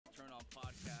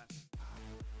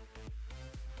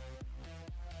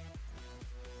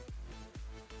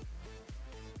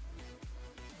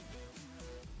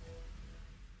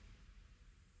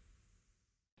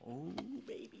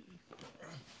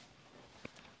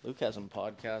Luke hasn't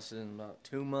podcasted in about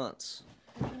 2 months.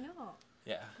 I know.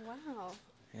 Yeah. Wow.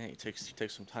 Yeah, he takes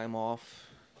some time off.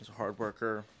 He's a hard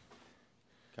worker.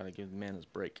 Gotta give the man his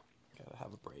break. Gotta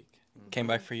have a break. Came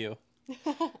back for you.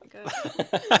 Good.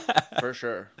 For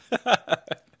sure.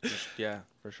 Yeah,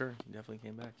 for sure. He definitely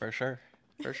came back. For sure.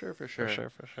 For sure. For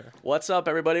sure. What's up,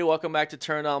 everybody? Welcome back to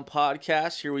Turned On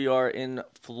Podcast. Here we are in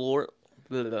Florida.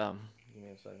 Give me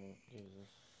a second.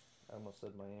 Jesus. I almost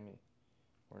said Miami.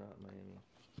 We're not in Miami.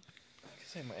 I can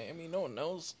say Miami. No one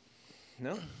knows.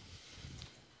 No?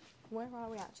 Where are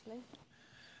we actually?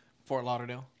 Fort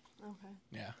Lauderdale. Okay.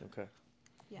 Yeah. Okay.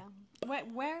 Yeah.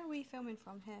 Where are we filming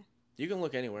from here? You can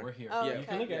look anywhere. We're here. Oh, yeah. okay. You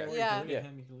can look at it. Yeah. You can look at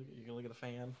him. You can look at the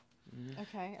fan.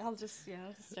 Okay. I'll just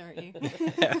stare at you.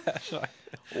 Sure.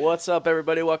 What's up,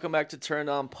 everybody? Welcome back to Turned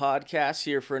On Podcast.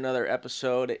 Here for another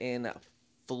episode in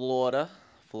Florida.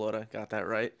 Got that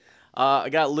right. I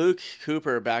got Luke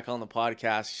Cooper back on the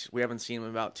podcast. We haven't seen him in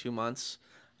about 2 months,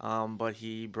 but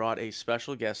he brought a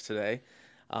special guest today.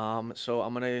 So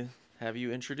I'm going to have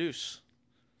you introduce.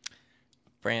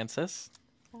 Francis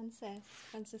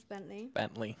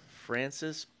Bentley.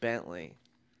 Francis Bentley.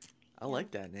 I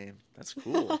like that name. That's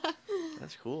cool.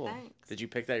 That's cool. Thanks. Did you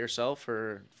pick that yourself,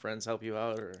 or friends help you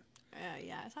out, or?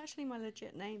 Yeah, it's actually my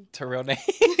legit name. to real name.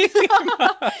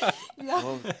 Yeah.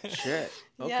 Oh shit.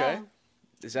 Okay. Yeah.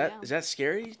 Is that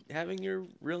scary, having your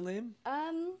real name?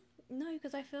 No,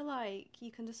 because I feel like you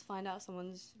can just find out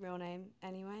someone's real name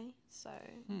anyway. So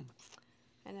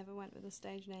I never went with a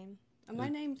stage name, and my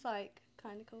name's like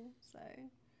kind of cool. So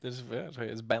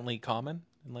Is Bentley common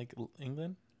in like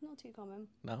England? not too common.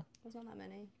 No. There's not that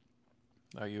many.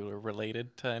 Are you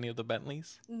related to any of the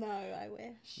Bentleys? No, I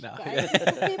wish. No.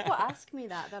 But people ask me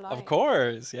that. They're like, Of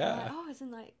course, they're yeah. like, oh, isn't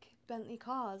like Bentley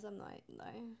cars? I'm like, no.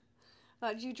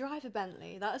 Like, do you drive a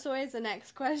Bentley? That's always the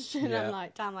next question. Yeah. I'm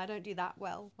like, damn, I don't do that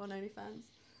well on OnlyFans.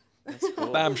 That's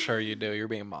cool. I'm sure you do. You're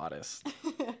being modest.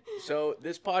 So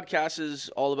this podcast is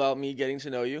all about me getting to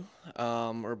know you,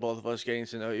 or both of us getting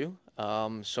to know you.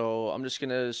 So I'm just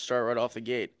gonna start right off the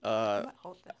gate. I might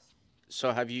hold this.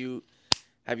 So have you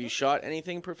shot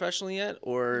anything professionally yet,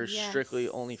 or Yes. strictly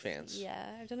OnlyFans?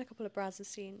 Yeah, I've done a couple of Brazzers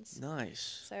scenes.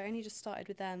 Nice. So I only just started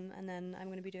with them, and then I'm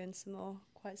going to be doing some more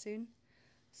quite soon.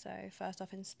 So first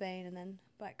off in Spain, and then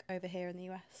back over here in the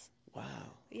US. Wow.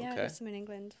 But yeah, Okay. there's some in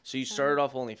England. So you started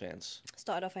off OnlyFans,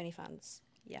 Started off OnlyFans,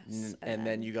 yes. and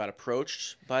then you got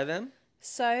approached by them.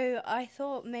 So I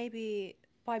thought maybe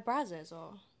by Brazzers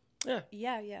or... Yeah.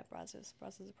 Yeah, Brazzers.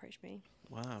 Brazzers approached me.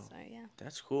 Wow. So yeah.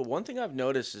 That's cool. One thing I've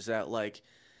noticed is that like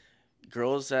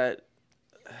girls that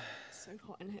It's so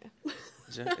hot in here.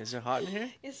 is it hot in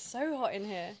here? It's so hot in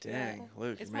here. Dang, Yeah.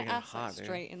 Luke, It's you're my making it ass hot, like, dude.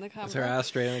 straight in the camera. Is her ass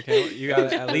straight on the camera? You got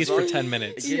it at least for 10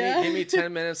 minutes. Give Yeah. me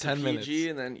 10 minutes. 10 to minutes. PG,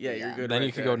 and then you're Yeah. good. Then right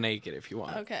you can there. go naked if you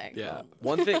want. Okay. Yeah.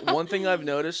 Cool. One thing I've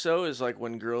noticed though is like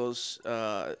when girls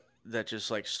that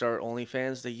just like start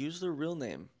OnlyFans, they use their real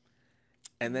name,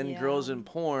 and then Yeah. girls in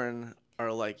porn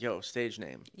are like, "Yo, stage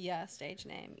name." Yeah, stage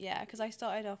name. Yeah, because I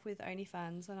started off with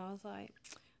OnlyFans, and I was like,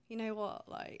 you know what?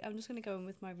 Like, I'm just gonna go in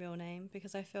with my real name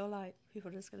because I feel like people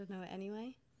are just gonna know it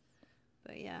anyway.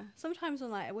 But yeah, sometimes I'm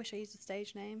like, I wish I used a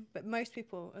stage name, but most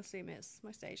people assume it's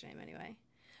my stage name anyway.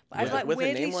 But I've Yeah, like with a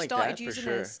weirdly name like started that, for using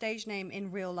sure. a stage name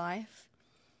in real life.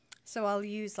 So I'll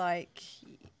use like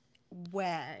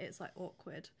where it's like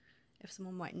awkward. If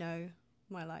someone might know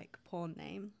my like porn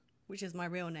name, which is my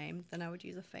real name, then I would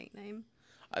use a fake name.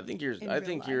 I think In I real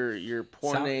think life. your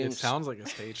porn name It sounds like a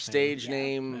stage stage Yeah.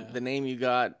 name, Yeah. the name you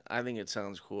got. I think it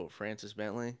sounds cool, Francis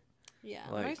Bentley. Yeah,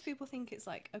 Like- most people think it's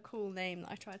like a cool name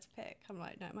that I tried to pick. I'm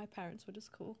like, no, my parents were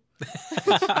just cool. That's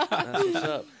what's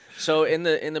up. So in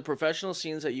the professional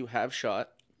scenes that you have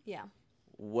shot, Yeah.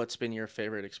 what's been your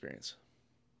favorite experience?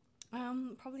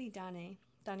 Probably Danny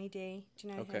D. Do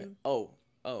you know Okay. him? Oh,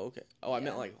 okay. Oh, I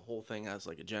meant Yeah. like the whole thing as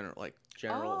like a general.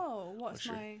 Oh, what's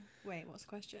your- wait? What's the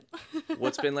question?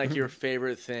 What's been like your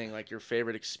favorite thing, like your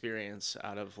favorite experience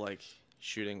out of like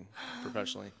shooting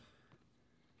professionally?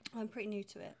 I'm pretty new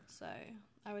to it, so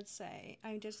I would say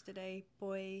I just did a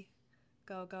boy,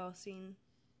 girl scene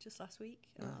just last week,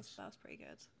 and that was pretty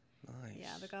good. Nice.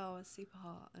 Yeah, the girl was super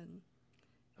hot, and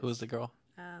Who was the girl?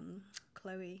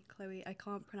 Chloe. I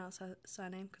can't pronounce her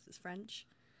surname because it's French,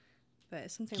 but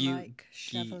it's something Gu- like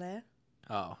Chevalier,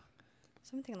 Oh.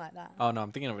 something like that. Oh, no,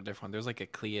 I'm thinking of a different one. There's like a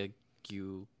Clea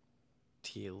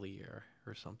Gutelier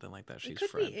or something like that. She's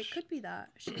French. It could be that.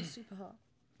 She was super hot.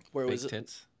 Where Big was it?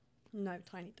 tits. No,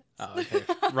 tiny tits. Oh, okay.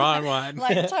 Wrong one.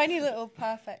 Like tiny little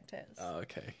perfect tits. Oh,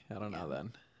 okay. I don't know Yeah.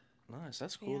 then. Nice.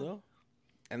 That's cool Yeah. though.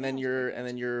 And then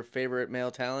your favorite male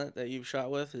talent that you've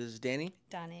shot with is Danny?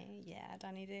 Danny, yeah,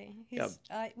 Danny D. Yeah.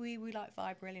 We like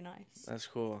vibe really nice. That's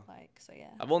cool. Like, so yeah.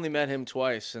 I've only met him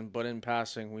twice, but in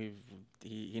passing,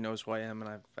 he knows who I am,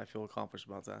 and I feel accomplished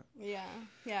about that.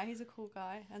 Yeah, he's a cool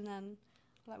guy. And then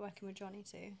I like working with Johnny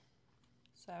too.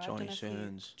 So Johnny I've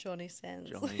done Johnny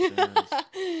Sins.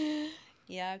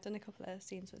 Yeah, I've done a couple of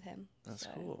scenes with him. That's so,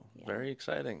 cool. Yeah. Very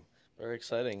exciting. Very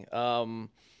exciting.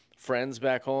 Friends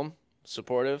back home,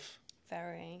 supportive?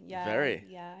 Very, yeah. Very?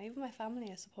 Yeah, even my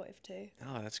family are supportive too.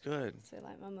 Oh, that's good. So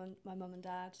like my mum and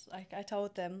dad, like I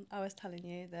told them, I was telling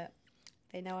you that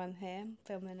they know I'm here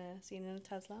filming a scene in a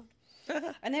Tesla.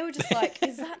 And they were just like,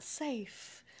 is that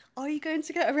safe? Are you going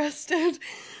to get arrested?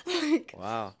 Like,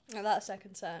 wow. Well, that's their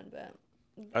concern, but...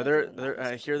 Are there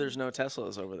I hear there's no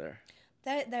Teslas over there.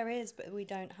 There is, but we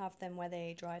don't have them where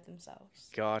they drive themselves.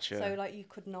 Gotcha. So, like, you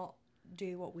could not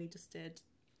do what we just did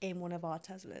in one of our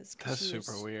Teslas. That's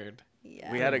super weird.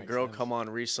 Yeah. We had a girl come on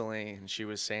recently, and she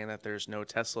was saying that there's no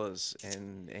Teslas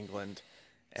in England,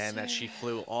 and that she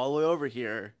flew all the way over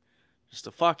here just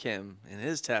to fuck him in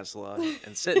his Tesla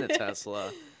and sit in a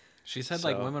Tesla. She said,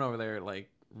 like, women over there, like,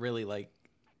 really like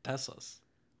Teslas.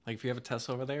 Like, if you have a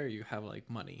Tesla over there, you have, like,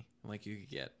 money. Like, you could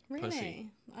get pussy.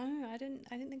 Oh, I didn't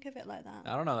think of it like that.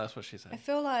 I don't know. That's what she said. I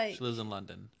feel like... She lives in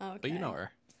London. Oh, okay. But you know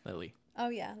her, Lily. Oh,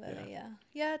 yeah, Lily, yeah.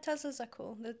 Yeah, Teslas are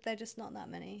cool. They're just not that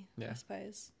many, I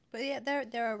suppose. But, yeah,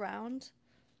 they're around.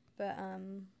 But,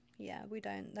 yeah,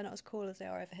 they're not as cool as they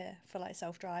are over here for, like,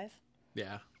 self-drive.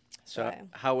 Yeah. So,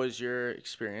 how was your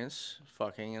experience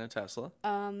fucking in a Tesla?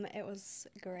 It was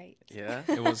great. Yeah?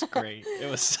 It was great. It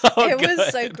was so good. It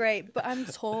was so great, but I'm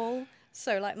tall,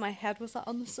 so, like, my head was, like,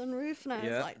 on the sunroof, and I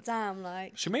was like, damn,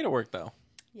 like... She made it work, though.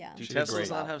 Yeah. Do Teslas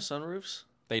not have sunroofs?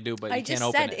 They do, but I you can't just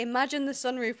open said, it. imagine the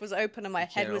sunroof was open and my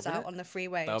head was out on the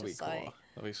freeway. That would be just cool. like...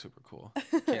 That would be super cool.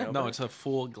 No, it's a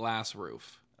full glass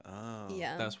roof. Oh.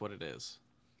 Yeah. That's what it is.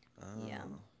 Oh. Yeah.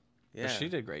 Yeah. But she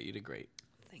did great. You did great.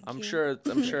 Thank I'm you. sure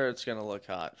it's gonna look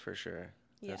hot for sure.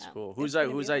 That's Yeah. cool. It's Whose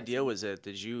gonna be idea was it?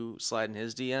 Did you slide in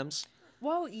his DMs?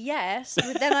 Well, yes,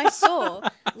 but then I saw,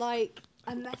 like,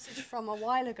 a message from a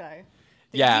while ago.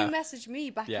 That Yeah. You messaged me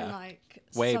back in, like,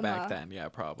 way summer. back then. Yeah,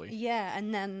 probably. Yeah,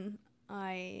 and then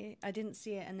I didn't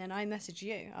see it, and then I messaged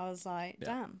you. I was like,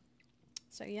 damn.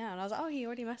 So, yeah, and I was like, oh, he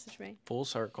already messaged me. Full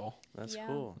circle. That's Yeah.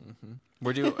 cool.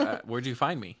 Where'd you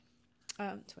find me?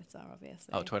 Twitter,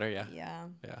 obviously. Oh, Twitter, yeah. Yeah.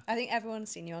 Yeah. I think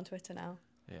everyone's seen you on Twitter now.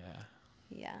 Yeah.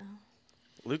 Yeah.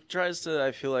 Luke tries to,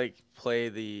 I feel like, play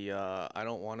the I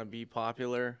don't want to be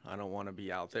popular, I don't want to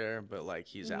be out there, but like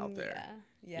he's out there.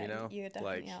 Yeah. You know? You're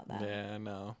definitely Like, out there. Yeah,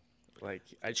 no. Like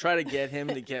I try to get him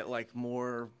to get like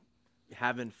more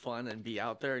having fun and be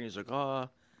out there, and he's like, oh,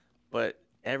 but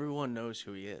everyone knows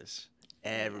who he is.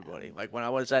 Everybody. Like when I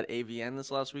was at AVN this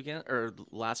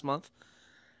last month,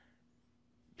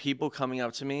 people coming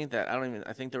up to me that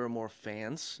I think there were more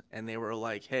fans, and they were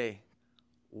like, hey,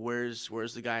 where's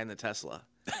the guy in the Tesla?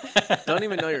 Don't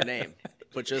even know your name,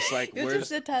 but just like Where's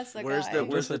the Tesla guy?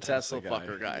 Where's the Tesla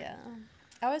fucker guy? Yeah.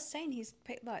 I was saying he's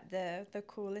picked like the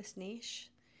coolest niche,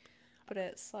 but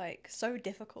it's like so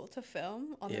difficult to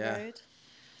film on the road.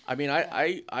 I mean,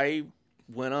 I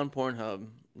went on Pornhub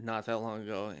not that long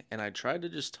ago, and I tried to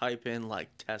just type in like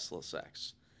Tesla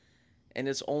sex, and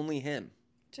it's only him.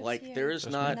 Just like you. there is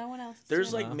not. No one else.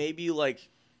 There's like maybe like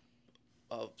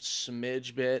a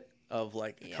smidge bit of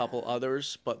like a couple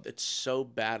others, but it's so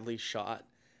badly shot,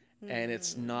 and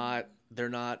it's not. They're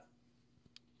not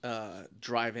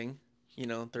driving. You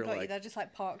know, they're just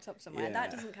like parked up somewhere. Yeah.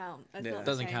 That doesn't count. That's not the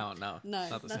Doesn't same. count, no. No,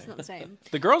 Not the that's same. not the same.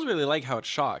 The girls really like how it's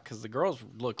shot because the girls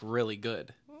look really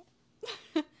good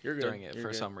You're good. during it You're for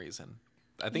good. some reason.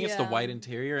 I think it's the white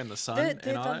interior and the sun The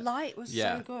and all that. light was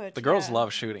so good. The girls yeah.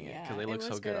 love shooting it because Yeah, they look it so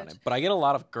was good on good. it. But I get a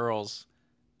lot of girls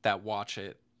that watch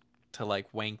it to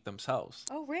like wank themselves.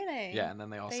 Oh really? Yeah, and then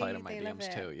they all slide in my they love DMs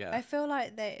it. too. Yeah. I feel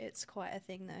like it's quite a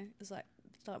thing though. It's like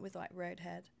start with like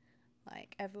Roadhead,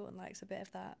 like everyone likes a bit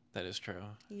of that. That is true.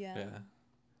 Yeah. Yeah.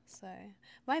 So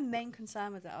my main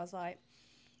concern with it, I was like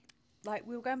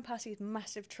we were going past these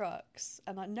massive trucks,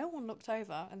 and like no one looked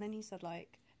over, and then he said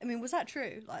like, I mean, was that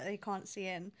true? Like they can't see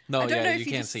in. No, I don't yeah, know you if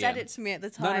he can't just see said in. it to me at the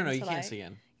time. No, you to, can't like, see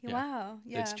in. Yeah. Wow.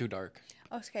 Yeah. It's too dark.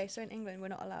 Okay, so in England we're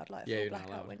not allowed like Yeah, full you're not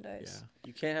blackout allowed. windows. Yeah.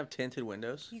 You can't have tinted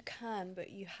windows. You can, but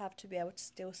you have to be able to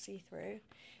still see through.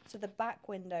 So the back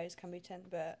windows can be tinted,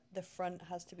 but the front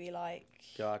has to be like.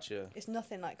 Gotcha. It's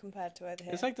nothing like compared to over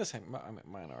here. It's like the same.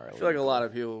 Mine are. I feel like a lot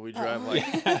of people we drive we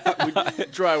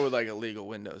drive with like illegal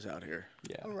windows out here.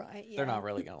 Yeah. Right. Yeah. They're not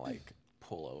really gonna like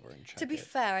pull over and check. To be it.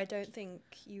 fair, I don't think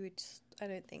you would. I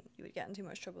don't think you would get in too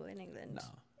much trouble in England. No.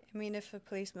 I mean, if a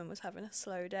policeman was having a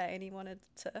slow day and he wanted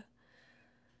to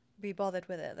be bothered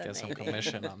with it, then Get some maybe.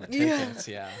 commission on the Yeah. tickets.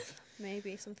 Yeah.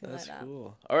 Maybe something That's like that.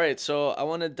 cool. All right, so I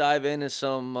want to dive into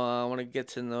some. I want to get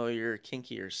to know your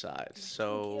kinkier side.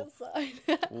 So,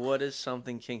 Kinky outside. what is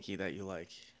something kinky that you like?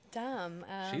 Damn.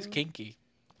 She's kinky.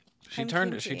 She I'm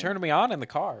turned kinky. me on in the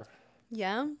car.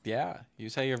 Yeah, Yeah. You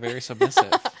say you're very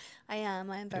submissive. I am.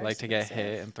 I am You very like to get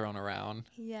submissive. hit and thrown around.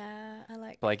 Yeah, I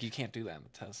like. But like you can't do that in the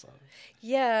Tesla.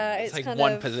 Yeah, It's it's like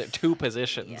kind two of.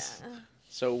 positions. Yeah.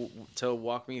 So, to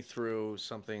walk me through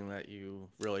something that you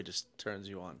really just turns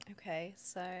you on. Okay,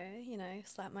 so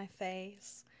slap my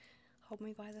face, hold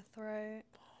me by the throat,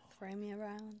 throw me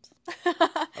around.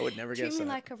 I would never Treat guess me that.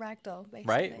 like a ragdoll, basically.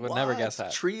 Right? Would never guess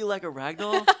that. Treat you like a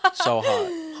ragdoll? So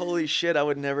hot. Holy shit! I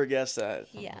would never guess that.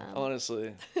 Yeah.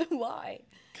 Honestly, Why?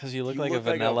 Because you look You like look a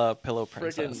like a vanilla pillow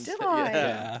frickin' princess. Did I?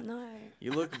 Yeah. No.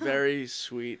 you look very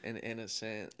sweet and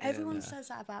innocent. Everyone and, says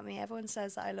that about me. Everyone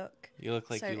says that I look You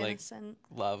look like so you like innocent.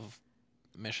 love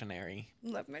missionary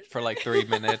Love me. for like 3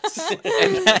 minutes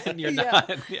and then you're Yeah.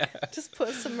 done. Yeah. Just put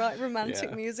some romantic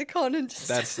Yeah. music on and just.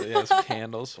 That's some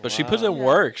candles. But she puts in Wow.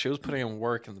 work. She was putting in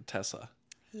work in the Tesla.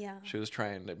 Yeah. She was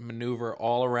trying to maneuver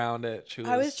all around it.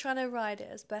 I was trying to ride it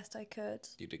as best I could.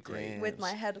 You did great. Damn. With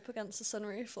my head up against the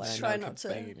sunroof, like I know, try kept not to.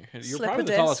 banging your head. You're slip probably a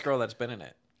the tallest disc. girl that's been in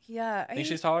it. Yeah. Think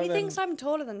she's taller he than- thinks I'm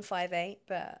taller than 5'8",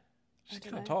 but She's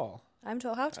don't kind of know. tall. I'm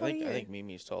tall. How tall I are you? think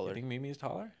Mimi's You taller. think Mimi's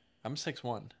taller? I'm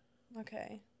 6'1".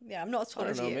 Okay. Yeah, I'm not as I tall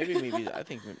don't as know. you. Maybe Mimi. I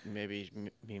think maybe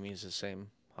Mimi's the same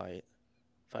height.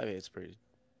 5'8's pretty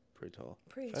tall.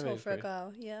 Pretty 5'8" tall is for a pretty-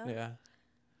 girl. Yeah. Yeah.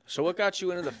 So what got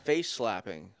you into the face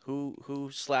slapping? Who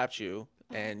slapped you?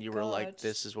 And you were like, God.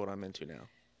 "This is what I'm into now."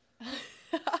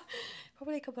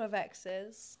 Probably a couple of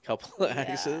exes. Couple of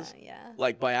exes, Yeah.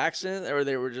 like by accident, or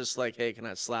they were just like, "Hey, can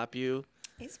I slap you?"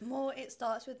 It's more. It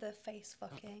starts with the face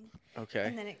fucking, Okay.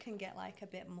 and then it can get like a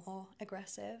bit more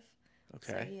aggressive.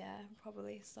 Okay. So yeah,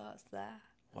 probably starts there.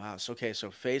 Wow. So okay.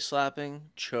 So face slapping,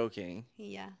 choking,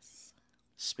 Yes.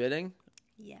 spitting,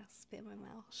 Yes. Spit in my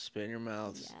mouth. spit in your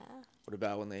mouth. Yeah. What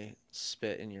about when they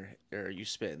spit in your, or you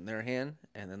spit in their hand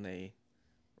and then they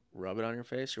rub it on your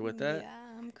face? You're with that?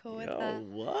 Yeah, I'm cool with Yo, that.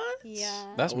 what?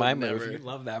 Yeah. That's I my would move. never- You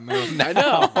love that move. I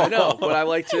know, but I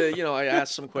like to, I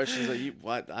ask some questions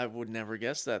that I would never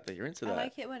guess that you're into I that.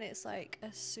 like it when it's like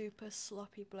a super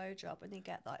sloppy blowjob and you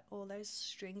get like all those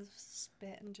strings of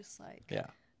spit and just like Yeah.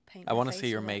 paint. I my want to face see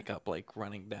your with it. makeup like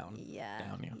running down. Yeah,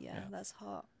 down you. yeah, Yeah. that's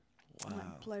hot. And, Wow.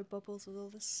 like blow bubbles with all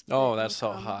this. Spit Oh, and that's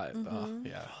so cum. hot. Oh, Mhm.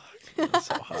 yeah. That's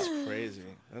so hot. That's crazy.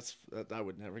 I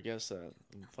would never guess that.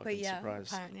 I'm fucking But yeah,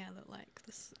 surprised. apparently I look like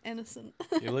this innocent.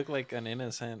 You look like an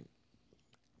innocent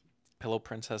pillow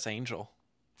princess angel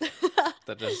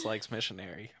that just likes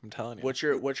missionary. I'm telling you. What's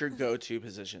your go-to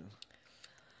position?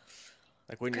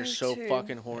 Like when you're so Go-to.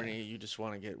 fucking horny, you just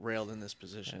want to get railed in this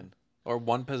position. Or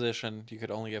one position you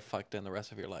could only get fucked in the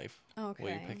rest of your life. Okay.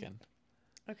 What are you picking?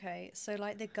 Okay, so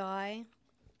like the guy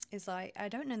is like, I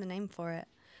don't know the name for it,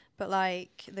 but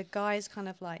like the guy's kind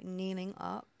of like kneeling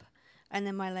up and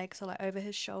then my legs are like over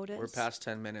his shoulders. We're past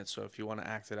 10 minutes, so if you want to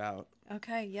act it out.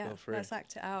 Okay, yeah, Feel free. let's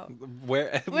act it out.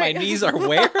 Where my Wait. knees are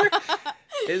where?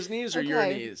 His knees or your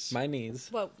Okay. knees? My knees.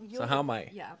 Well, So how am I?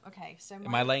 Yeah, okay, so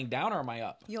Am I laying down or am I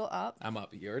up? you're up. I'm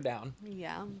up. You're down.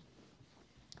 Yeah.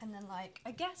 And then like,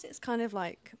 I guess it's kind of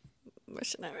like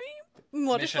missionary?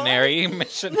 Modified?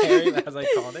 Missionary, as I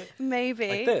called it. Maybe.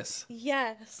 Like this.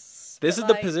 Yes. This but, is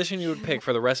the like, position you would pick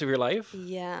for the rest of your life?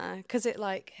 Yeah, because it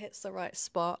like hits the right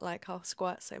spot. Like I'll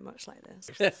squirt so much like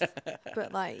this.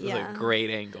 But like, This yeah. is a great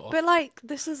angle. But like,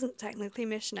 this isn't technically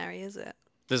missionary, is it?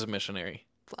 This is missionary.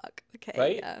 Fuck. Okay.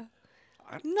 Right? Yeah.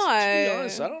 To be No.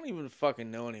 honest, I don't even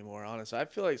fucking know anymore, honestly. I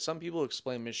feel like some people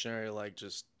explain missionary like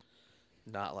just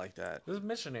not like that. This is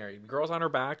missionary. Girl's on her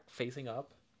back, facing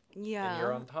up. Yeah. And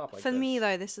you're on top like For this. me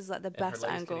though, this is like the And her best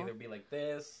legs angle. can either be like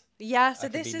this. Yeah, so I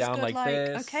can this be is down good. like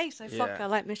this. Okay, so fuck, Yeah. I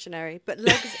like missionary, but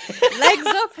legs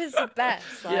up is the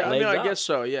best. Like, Yeah, I Legs mean, I up. guess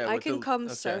so, yeah. I with can the- come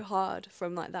so okay. hard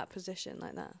from like that position,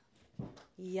 like that.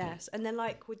 Yes, and then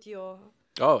like with your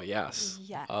Oh, yes.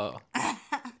 yeah, Oh.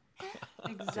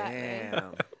 exactly.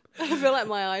 Damn. I feel like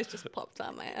my eyes just popped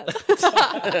out my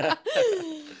head.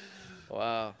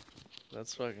 Wow.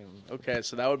 That's fucking... Okay,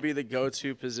 so that would be the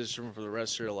go-to position for the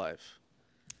rest of your life.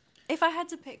 If I had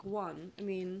to pick one, I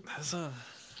mean, That's a...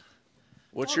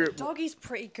 What's your... doggy's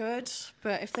pretty good,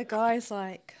 but if the guy's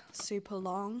like super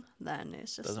long, then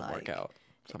it's just Doesn't like, work out.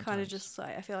 It kind sometimes. of just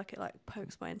like I feel like it like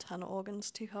pokes my internal organs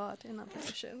too hard in that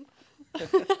position.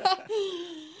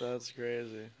 That's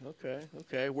crazy.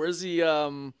 Okay. Where's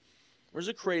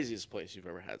the craziest place you've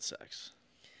ever had sex?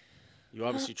 You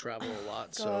obviously travel a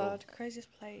lot, so... God, craziest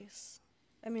place.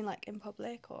 I mean, like in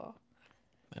public or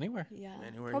Anywhere. yeah,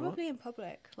 Anywhere you want. probably in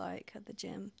public, like at the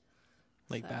gym.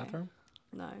 Like So- bathroom.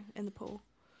 No, in the pool.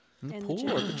 In the in the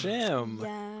pool or the gym.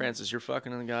 Yeah. Francis, you're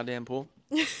fucking in the goddamn pool.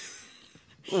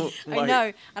 I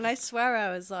know, and I swear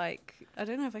I was like, I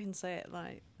don't know if I can say it.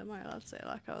 Like, am I allowed to say it?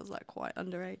 Like, I was like quite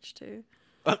underage too.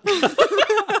 Well,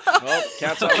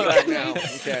 cat's out of that now.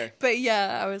 Okay. But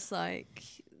yeah, I was like,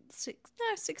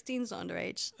 16's not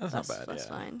underage. That's not bad, That's yeah.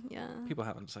 fine. Yeah. People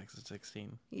having sex at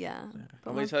 16. Yeah.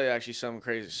 But Let me tell you actually something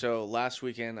crazy. So last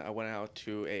weekend I went out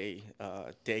to a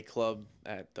day club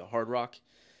at the Hard Rock.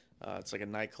 It's like a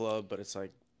nightclub, but it's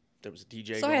like there was a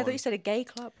DJ. Sorry, I going. thought you said a gay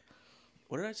club.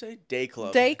 What did I say? Day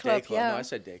club. Day club, yeah. No, I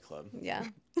said day club. Yeah.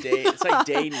 Day. It's like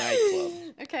day nightclub.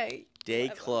 Okay. Day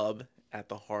Whatever. club at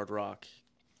the Hard Rock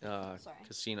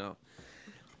Casino,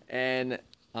 and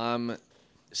I'm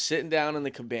sitting down in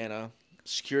the cabana.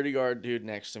 Security guard dude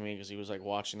next to me because he was like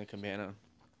watching the cabana.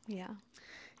 Yeah. And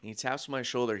he taps my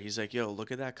shoulder. He's like, "Yo,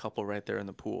 look at that couple right there in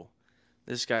the pool."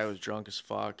 This guy was drunk as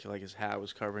fuck. Like his hat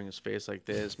was covering his face like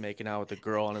this, making out with the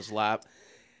girl on his lap.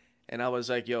 And I was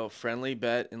like, "Yo, friendly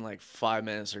bet in like 5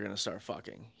 minutes they're gonna start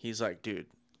fucking." He's like, "Dude,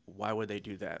 why would they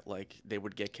do that? Like they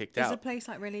would get kicked Is out." the place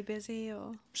like really busy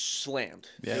or? Slammed.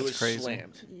 Yeah, it it's was crazy.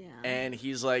 slammed. Yeah. And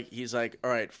he's like, "All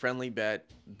right, friendly bet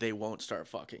they won't start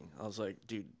fucking." I was like,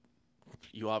 "Dude,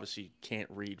 you obviously can't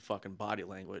read fucking body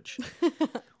language."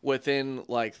 Within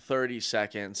like 30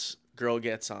 seconds, girl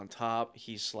gets on top,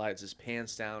 he slides his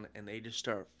pants down, and they just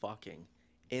start fucking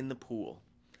in the pool.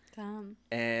 Damn.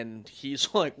 And he's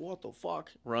like, "What the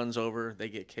fuck?" Runs over, they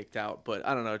get kicked out. But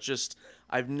I don't know, it's just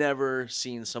I've never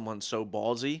seen someone so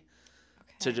ballsy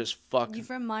to Okay. just fuck. You've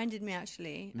reminded me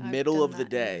actually. I've Middle done of the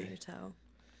that in a day. hotel.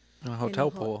 In a In hotel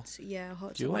a pool. hot, yeah,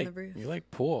 hot You tub on like the roof. you like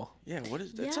pool. Yeah, what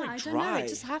is that's yeah, like I dry. don't know. It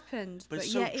just happened, But but,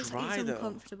 it's so yeah, it's dry, though.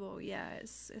 uncomfortable. Yeah,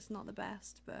 it's not the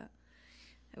best, but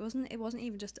it wasn't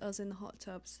even just us in the hot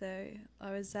tub. So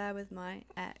I was there with my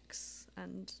ex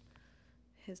and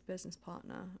his business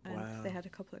partner, and Wow. they had a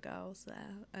couple of girls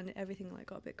there, and everything like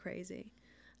got a bit crazy.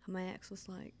 And my ex was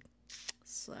like,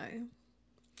 so.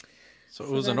 So it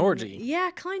was an then- orgy.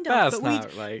 Yeah, kind of. That's but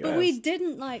not like. but we that's-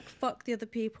 didn't like fuck the other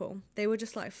people. They were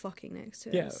just like fucking next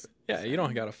to Yeah, us. yeah. You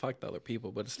don't gotta fuck the other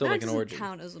people, but it's still That like an doesn't orgy.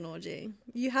 count as an orgy.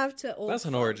 You have to all That's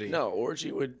an fuck. orgy. No,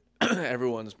 orgy would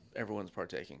everyone's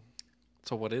partaking.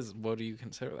 So what do you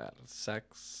consider that?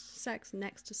 Sex Sex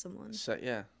next to someone. So,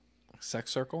 yeah. sex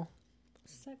circle?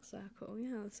 Sex circle,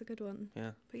 yeah, that's a good one.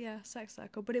 Yeah. But yeah, sex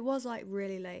circle. But it was like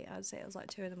really late. I'd say it was like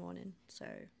 2 a.m. So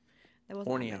there wasn't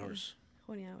Horny that many- hours.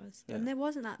 Horny hours. Yeah. And there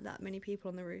wasn't that many people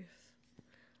on the roof.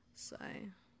 So,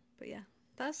 but yeah,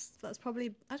 that's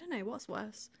probably, I don't know what's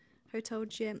worse,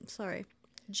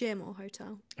 gym or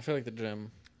hotel. I feel like the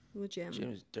gym. The gym.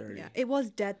 Jim's dirty. Yeah, it was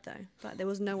dead though. Like there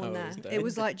was no one Oh, it there. was It dead?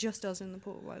 was like just us in the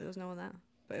pool. Like there was no one there.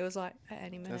 But it was like at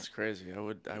any minute. That's crazy.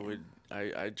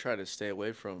 I'd try to stay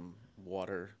away from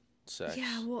water sex.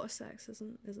 Yeah, water sex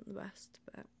isn't the best,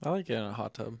 but I like it in a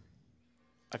hot tub.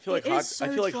 I feel like it hot is so I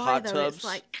feel like dry, hot though. tubs It's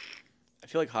like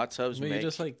You make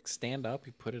just like stand up,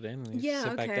 you put it in, and you yeah,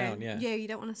 sit okay. back down. Yeah. you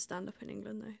don't want to stand up in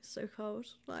England though. It's so cold.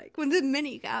 Like when the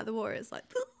minute you get out of the water, it's like.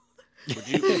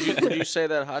 would you say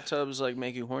that hot tubs like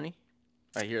make you horny?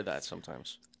 I hear that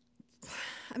sometimes.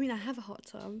 I mean, I have a hot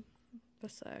tub,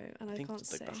 but and I I think can't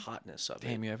it's like say. the hotness of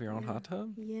Damn, it. you have your own hot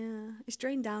tub? Yeah, it's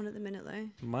drained down at the minute though.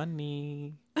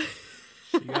 Money.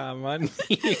 You got money.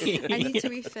 I need to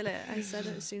refill it. I said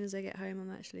it as soon as I get home.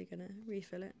 I'm actually gonna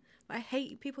refill it. But I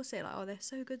hate people say like, "Oh, they're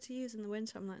so good to use in the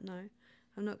winter." I'm like, no,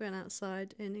 I'm not going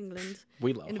outside in England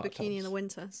We love in a hot bikini in tubs. the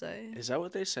winter. So Is that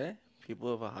what they say? People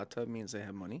who have a hot tub means they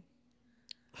have money?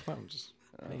 I'm just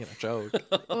making a joke.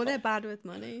 or they're bad with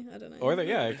money. I don't know. Or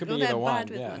it could Or be they're either one. bad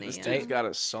with Yeah. money, This yeah. dude's got a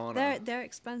sauna. They're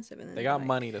expensive and They got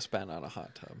money to spend on a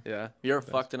hot tub. Yeah. You ever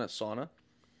fucked in a sauna?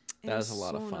 That is a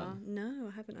lot of fun. No,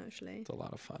 I haven't actually. It's a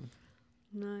lot of fun.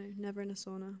 No, never in a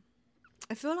sauna.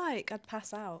 I feel like I'd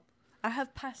pass out. I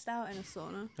have passed out in a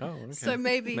sauna. Oh, okay. So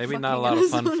maybe not a fucking lot in of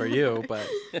fun for sauna. you, but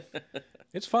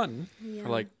it's fun Yeah. for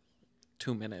like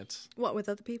 2 minutes. What, with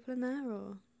other people in there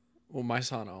or? Well, my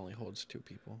sauna only holds 2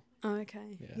 people. Oh,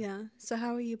 okay. Yeah. Yeah. So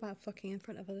how are you about fucking in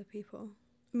front of other people?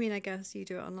 I mean, I guess you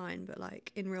do it online, but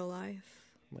like in real life.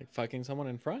 Like fucking someone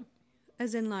in front,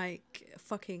 As in like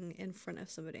fucking in front of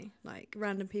somebody, like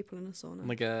random people in a sauna. I'm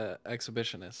like a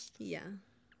exhibitionist. Yeah.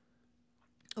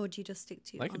 Or do you just stick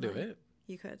to I could do online? it.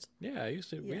 You could. Yeah, I used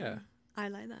to. Yeah, I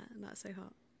like that. That's so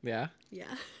hot. yeah, Yeah.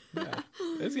 yeah.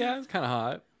 It's kind of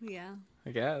hot, Yeah.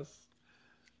 I guess.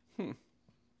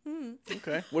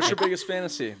 Okay. What's your biggest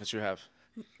fantasy that you have?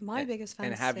 My biggest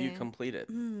fantasy. And have you completed?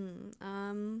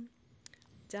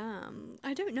 Damn.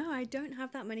 I don't know. I don't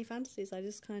have that many fantasies. I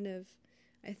just kind of,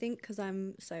 I think because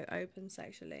I'm so open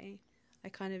sexually, I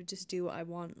kind of just do what I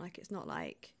want. Like, it's not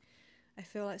like, I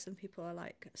feel like some people are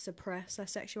like suppress their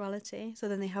sexuality. So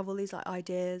then they have all these like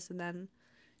ideas and then,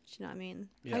 do you know what I mean?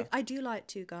 Yeah. I do like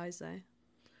two guys though.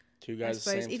 Two guys I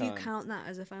suppose at the same if time. you count that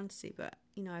as a fantasy, but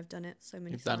you know, I've done it so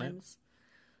many You've done it? times.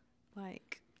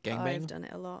 Like, Gangbang? I've done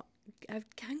it a lot. I've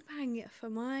gangbang for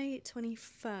my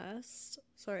 21st.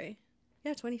 Sorry.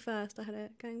 Yeah, 21st I had a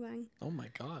gangbang. Oh my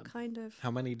god. Kind of.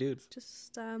 How many dudes?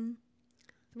 Just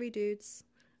 3 dudes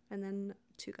and then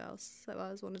 2 girls. So I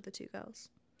was one of the 2 girls.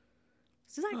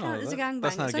 Does that count as a gangbang?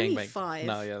 That's not It's a only gangbang. 5.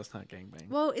 No, yeah, that's not gangbang.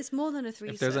 Well, it's more than a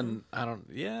threesome. If there's I don't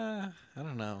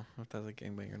know if that's a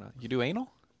gangbang or not. You do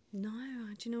anal? No,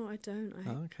 do you know what? I don't.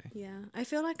 Oh, okay. Yeah, I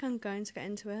feel like I'm going to get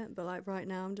into it, but like right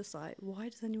now, I'm just like, why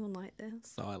does anyone like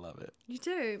this? Oh, I love it. You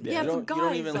do? Yeah, Yeah, for guys. You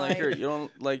don't even like like your, you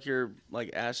don't like your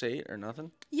like ass 8 or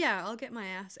nothing? Yeah, I'll get my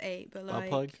ass 8, but like Butt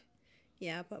plug?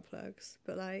 Yeah, butt plugs.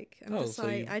 But like, I'm Oh, just so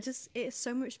like, you- it's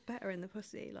so much better in the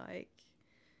pussy. Like,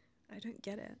 I don't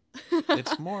get it.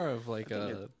 It's more of like I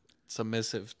think a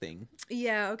submissive thing.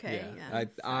 Yeah. Okay. Yeah.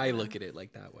 I look at it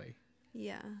like that way.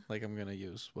 Yeah. Like I'm gonna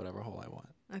use whatever hole I want.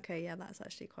 Okay. Yeah, that's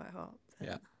actually quite hot. But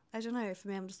Yeah. I don't know. For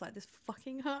me, I'm just like, this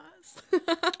fucking hurts.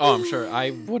 Oh, I'm sure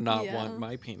I would not Yeah. want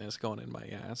my penis going in my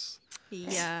ass.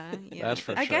 Yeah. Yeah. That's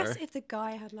for I guess sure. if the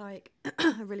guy had like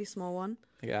a really small one,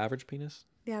 Like average penis?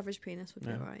 the average penis would be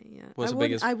Yeah. alright. Yeah. What's I the wouldn't-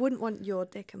 biggest- I wouldn't want your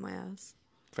dick in my ass.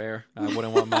 Fair. I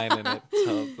wouldn't want mine in it,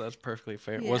 so that's perfectly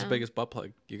fair. What's the Yeah. biggest butt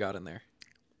plug you got in there?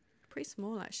 Pretty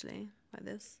small actually, like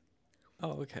this.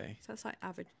 Oh, okay. So that's like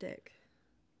average dick.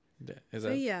 Yeah. Is So,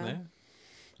 that yeah.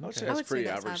 I would say Okay. that's I would pretty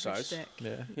say that's average size. dick.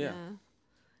 Yeah. Yeah.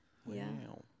 Yeah.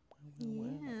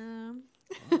 Wow.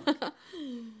 Yeah.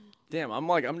 Damn,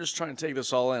 I'm just trying to take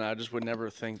this all in. I just would never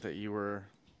think that you were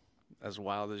as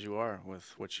wild as you are with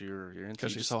what you're into.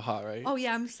 Because You you're just- so hot, right? Oh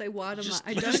yeah, I'm so wild. I'm Just-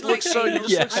 like, I you don't just like look so- you anal.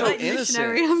 just look I so like innocent.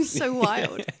 missionary. I'm so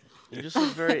wild. You just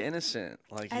look very innocent,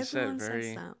 like you Everyone said. Very.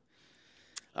 says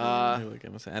that. You look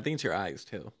innocent. I think it's your eyes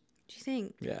too. Do you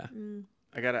think? Yeah.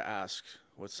 I gotta ask,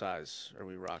 what size are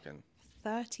we rocking?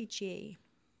 30G.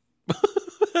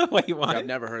 Wait, what? I've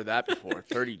never heard that before.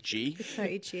 30G.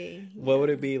 30G. What would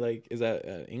it be like? Is that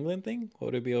an England thing? What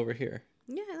would it be over here?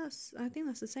 Yeah, I think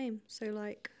that's the same. So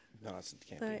like No, it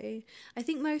can't be. 30. I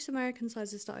think most American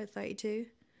sizes start at 32.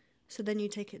 So then you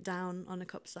take it down on a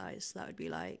cup size. So that would be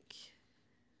like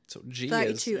So G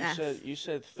 32 is F. You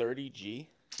said 30G.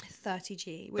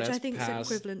 30G, which I that's think is past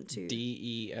equivalent to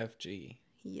D, E, F, G.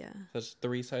 yeah. That's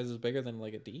 3 sizes bigger than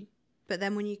like a D. But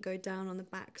then when you go down on the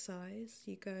back size,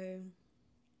 you go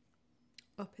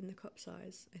up in the cup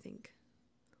size, I think.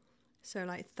 So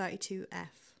like 32F.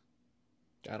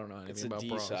 I don't know anything It's a about D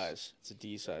bras. size. It's a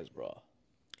D size bra.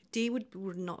 D would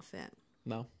not fit.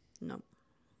 No. No.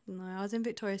 No, I was in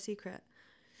Victoria's Secret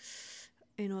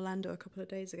in Orlando a couple of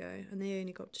days ago, and they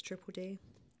only got up to triple D.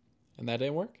 And that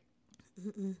didn't work?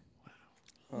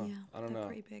 Huh. Yeah, I don't they're know.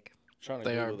 pretty big. Trying to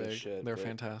They are Google this big. shit, They're but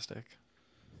fantastic.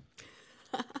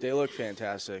 They look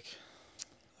fantastic.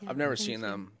 Yeah, I've never thank seen you.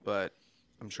 them, but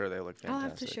I'm sure they look I'll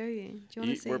have to fantastic. show you. Do you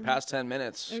want to see? We're them? past 10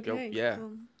 minutes. Okay, Go. Yeah.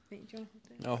 cool. Wait, do you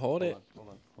want to hold it? Oh, hold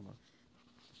it. Hold on.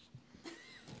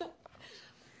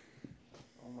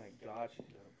 Oh my gosh, she's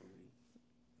got a booty.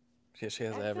 She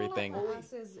has I feel everything. Like my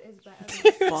ass is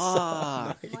better.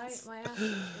 Fuck. My ass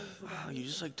is Wow, you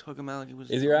just like took him out like it was.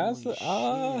 Is your ass? holy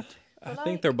I shit. But,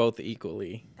 think they're both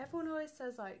equally. Everyone always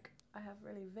says like I have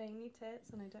really veiny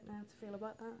tits, and I don't know how to feel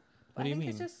about that. But What do you I think mean?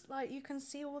 it's just like you can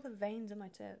see all the veins in my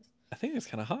tits. I think it's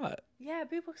kind of hot. Yeah,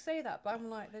 people say that, but I'm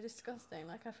like they're disgusting.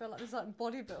 Like I feel like there's like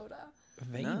bodybuilder.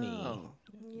 Veiny. No.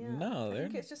 Yeah. No, I they're.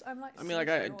 think it's just I'm like. I mean, like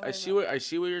I see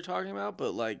what you're talking about,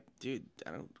 but like, dude,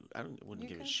 I wouldn't You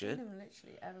give can a see shit. them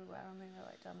literally everywhere. I mean, they're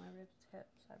like down my ribs,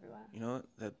 hips, everywhere. You know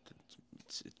what?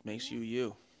 It makes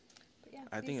you. But yeah,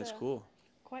 I think these it's are cool.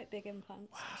 Quite big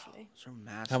implants actually. Those are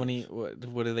massive. How many? What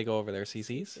do they go over there?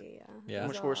 CCs? Yeah. Yeah. How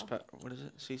much These are- horsepower? What is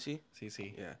it? CC?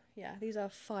 CC. Yeah. Yeah, these are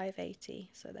 580,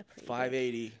 so they're pretty. Big.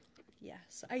 580.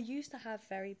 Yes, I used to have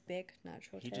very big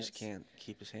natural He tits. just can't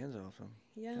keep his hands off him.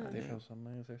 Yeah, They Yeah. feel so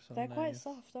nice. They're so they're nice. quite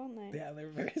soft, aren't they? Yeah, they're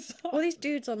very soft. All these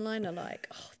dudes online are like,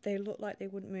 oh, they look like they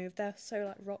wouldn't move. They're so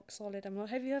like rock solid. I'm like,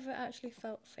 have you ever actually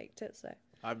felt fake tits though?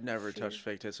 I've never True. touched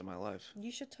fake tits in my life.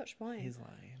 You should touch mine. He's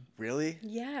lying. Really?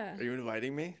 Yeah. Are you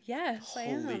inviting me? Yes, I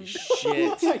am. Holy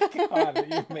shit. Oh my god,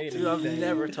 you made Dude, I've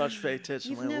never touched fake tits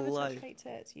You've in my never life. touched fake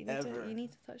tits. You need Ever. to. You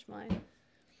need to touch mine.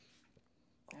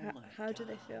 Oh my How do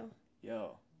they God. feel?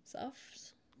 Yo.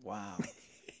 Soft. Wow.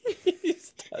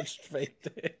 He's touched fake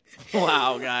tits.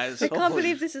 Wow, guys. I can't Holy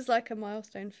believe this is like a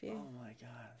milestone for you. Oh my god.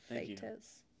 Thank you. Fake tits.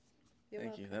 You're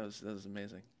Thank you. That was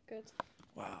amazing. good.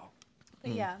 Wow.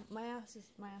 But yeah, my ass is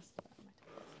better than my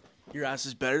tits. Your ass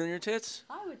is better than your tits?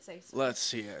 I would say so. Let's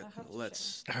see it. I have to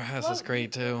Let's. Her ass Well, is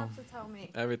great you too. have to tell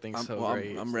me. Everything's so well,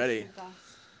 great. I'm ready. This is the best.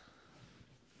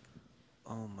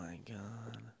 Oh my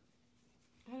god.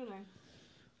 I don't know.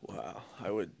 Wow.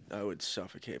 I would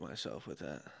suffocate myself with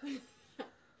that.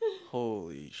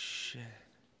 Holy shit.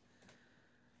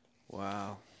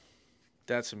 Wow.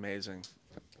 That's amazing.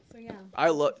 So yeah. I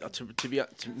love to be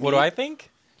to What me, do I think?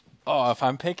 Oh, if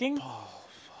I'm picking? Oh,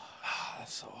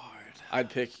 That's so hard. I'd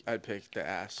pick the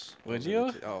ass. Would over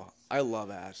you? Oh, I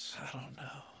love ass. I don't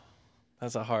know.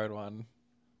 That's a hard one.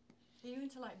 Are you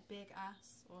into like big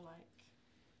ass or like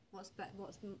what's better?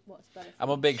 What's better? I'm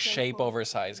a big shape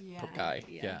oversized Yeah, guy.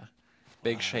 yeah. Yeah.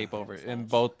 Big shape over. And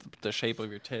both the shape of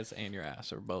your tits and your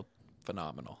ass are both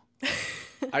phenomenal.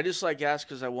 I just like ass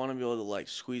because I want to be able to like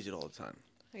squeeze it all the time.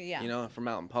 Yeah. You know, if I'm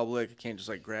out in public, I can't just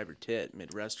like grab your tit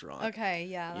mid restaurant. Okay.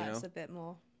 Yeah, You that's know? a bit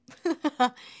more.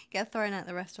 Get thrown out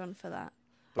the restaurant for that.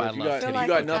 But I if you love got, titty if you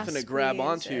got fucking. nothing to Ass grab squeeze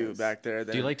onto is- back there,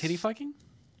 then Do you like titty it's- fucking?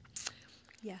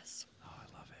 Yes. Oh,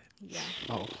 I love it. Yeah.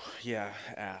 Oh, Yeah,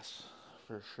 ass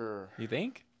for sure. you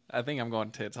think? I think I'm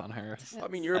going tits on her. I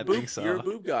mean, you're a I boob. think so. You're a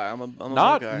boob guy. I'm a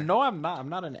Not, boob guy. no, I'm not. I'm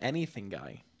not an anything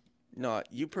guy. No,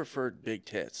 you preferred big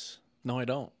tits. No, I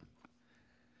don't.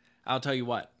 I'll tell you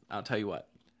what.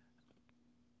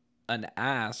 An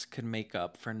ass could make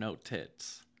up for no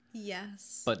tits,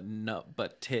 Yes.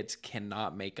 but tits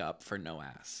cannot make up for no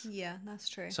ass. Yeah, that's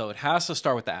true. So it has to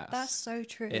start with the ass. That's so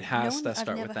true. It has to start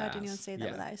I've with never the heard ass. anyone say that,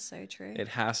 Yeah. but that is so true. It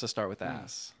has to start with the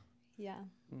ass. Yeah.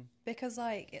 Because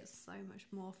like it's so much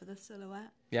more for the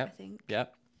silhouette. I Yep. think.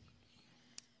 Yep.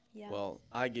 Yeah. Well,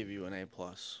 I give you an A+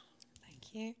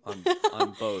 Thank you.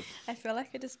 on both. I feel like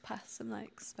I just passed some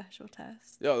like special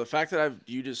test. Yo, the fact that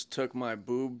you just took my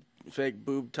fake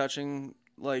boob touching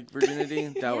like virginity,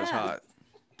 that was Yeah. hot.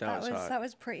 That was hot. That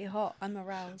was pretty hot. I'm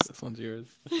aroused. This one's yours.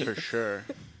 For sure.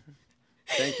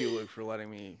 Thank you, Luke, for letting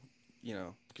me,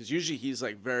 because usually he's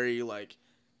like very like,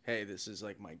 hey, this is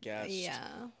like my guest.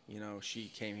 Yeah. She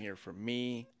came here for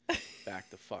me. Back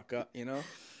the fuck up, Man,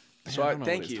 So I don't know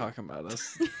thank what he's you. talking about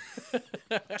us.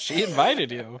 She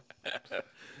invited you.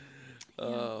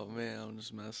 Oh man, I'm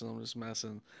just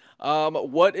messing.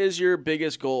 What is your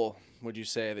biggest goal, would you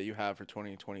say, that you have for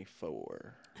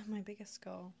 2024? My biggest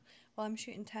goal. Well, I'm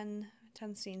shooting 10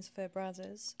 scenes for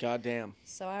Brazzers. Goddamn.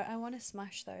 So I want to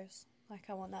smash those. Like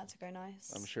I want that to go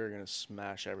nice. I'm sure you're gonna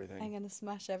smash everything. I'm going to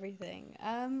smash everything.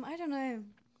 I don't know.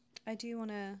 I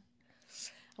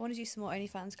want to do some more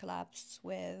OnlyFans collabs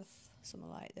with some of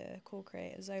like the cool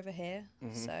creators over here.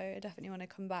 So I definitely want to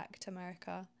come back to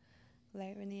America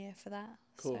later in the year for that.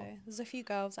 Cool. So there's a few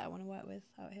girls that I want to work with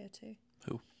out here too.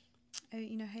 Who?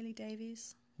 Oh, Haley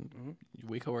Davies.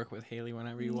 We could work with Haley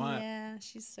whenever you want. Yeah,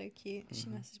 she's so cute. She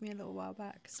messaged me a little while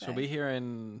back. So. She'll be here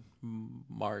in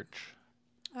March.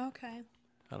 Okay.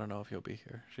 I don't know if you'll be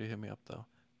here. She hit me up though.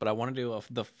 But I want to do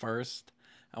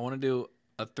I want to do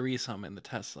a threesome in the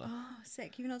Tesla. Oh,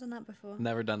 sick. You've not done that before.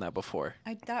 Never done that before.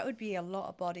 That would be a lot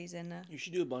of bodies in there. You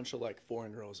should do a bunch of like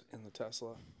foreign girls in the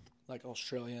Tesla, like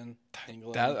Australian,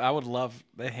 England. I would love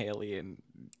the Haley and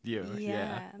you.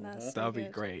 Yeah. That's That so would be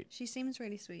good. great. She seems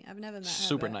really sweet. I've never met her.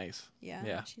 Super but nice. Yeah,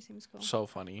 Yeah. she seems cool. So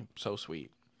funny. So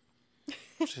sweet.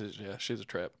 She's a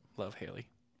trip. Love Haley.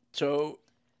 So,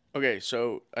 okay,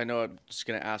 so I know I'm just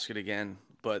gonna ask it again,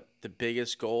 but the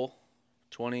biggest goal,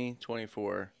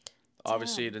 2024,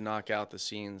 obviously to knock out the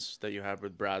scenes that you had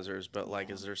with Brazzers, but like,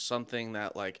 is there something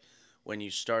that like, when you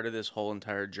started this whole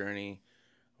entire journey,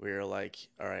 where you're like,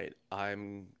 all right, I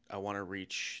want to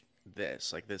reach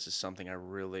this, like this is something I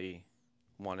really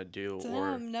want to do,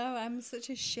 or No, I'm such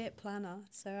a shit planner,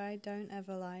 so I don't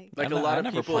ever like. like I a lot I of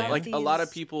never people, planned. like a lot of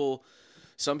These- people,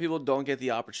 some people don't get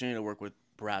the opportunity to work with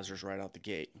Brazzers right out the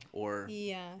gate, or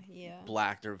Yeah.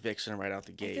 Black or Vixen right out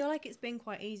the I gate. feel like it's been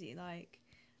quite easy. Like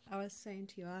I was saying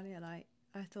to you earlier, like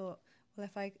I thought, well,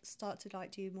 if I start to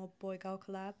like do more boy girl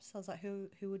collabs, I was like, who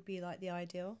would be like the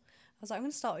ideal? I was like, I'm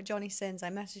gonna start with Johnny Sins. I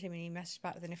messaged him and he messaged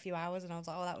back within a few hours, and I was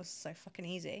like, oh, that was so fucking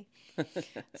easy.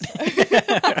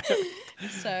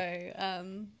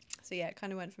 So yeah, it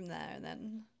kind of went from there, and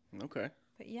then. Okay,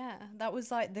 But yeah, that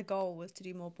was like the goal, was to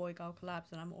do more boy girl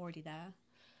collabs, and I'm already there.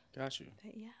 got you.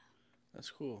 But yeah. That's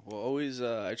cool. Well, always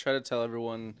I try to tell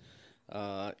everyone,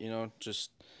 just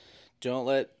don't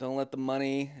let the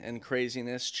money and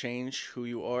craziness change who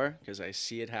you are, because I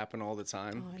see it happen all the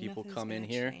time. Oh, People nothing's come in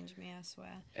gonna here change me, I swear.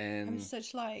 I'm and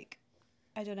such like,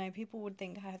 I don't know. People would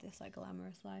think I have this like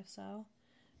glamorous lifestyle,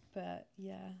 But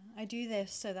yeah, I do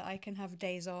this so that I can have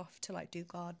days off to like do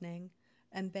gardening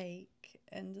and bake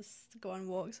and just go on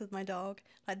walks with my dog.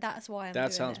 Like that's why I'm. That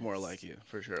doing sounds this. more like you,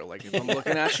 for sure. Like if I'm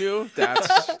looking at you,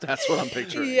 that's what I'm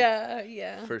picturing.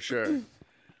 Yeah. For sure.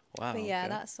 Wow. But yeah, okay.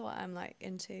 that's what I'm like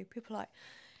into. People are like,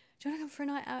 do you want to come for a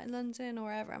night out in London or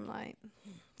wherever? I'm like,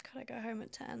 could I go home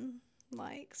at 10?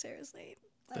 Like seriously,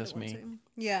 I That's don't want me. to.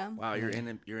 Yeah. Wow, you're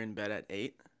in bed at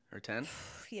 8 or 10?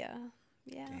 Yeah.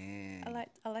 Yeah. Dang.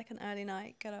 I like an early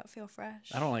night. Get out, feel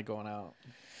fresh. I don't like going out.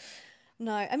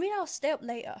 No, I mean I'll stay up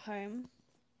late at home,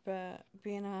 but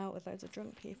being out with loads of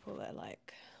drunk people that are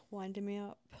like winding me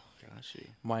up. Gosh,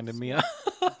 Winding me up.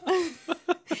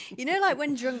 You know, like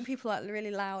when drunk people are like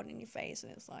really loud in your face,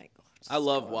 and it's like. Oh, I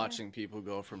love go away. watching people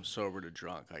go from sober to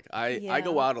drunk. Like I Yeah.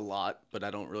 go out a lot, but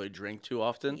I don't really drink too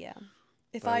often. Yeah.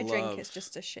 If But I I drink, love- it's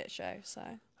just a shit show. So.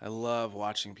 I love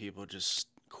watching people just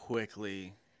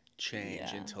quickly change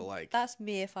Yeah. into like. That's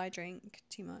me if I drink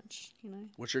too much, you know.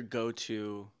 What's your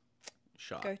go-to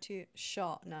shot? Go to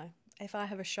shot, no. If I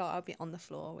have a shot, I'll be on the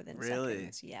floor within Really?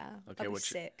 seconds. Yeah. Okay, I'll be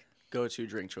what's your- sick. Go-to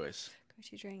drink choice. Go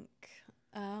to drink.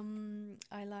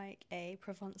 I like a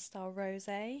Provence style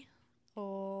rosé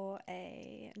or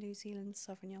a New Zealand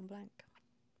Sauvignon Blanc.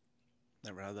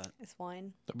 Never had that. It's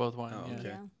wine. They're both wine. Oh, Yeah. okay.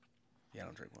 Yeah. Yeah, I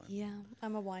don't drink wine. Yeah.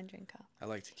 I'm a wine drinker. I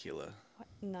like tequila.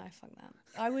 No, fuck that.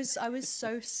 I was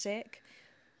so sick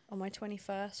on my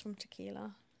 21st from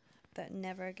tequila that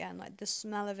never again. Like the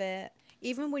smell of it,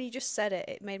 even when you just said it,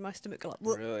 it made my stomach go like.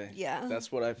 "Whoa." Really? Yeah.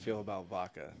 That's what I feel about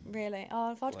vodka. Really?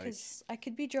 Oh, vodka's. I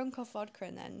could be drunk off vodka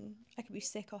and then I could be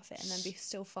sick off it and then be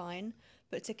still fine.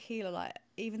 But tequila, like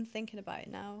even thinking about it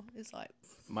now, is like.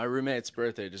 My roommate's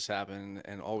birthday just happened,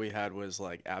 and all we had was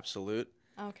like Absolute.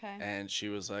 Okay. And she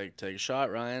was like, "Take a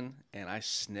shot, Ryan." And I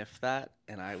sniffed that,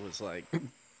 and I was like,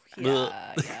 Yeah.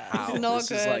 "Wow, It's not this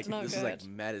good. is like not this good. is like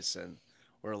medicine,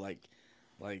 or like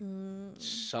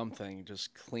something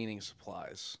just cleaning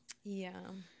supplies." Yeah.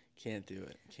 Can't do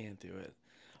it. Can't do it.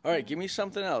 All right, give me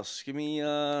something else. Give me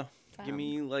give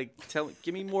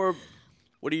me more.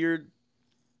 What are your?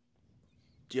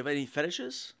 Do you have any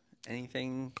fetishes?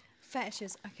 Anything?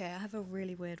 Fetishes. Okay, I have a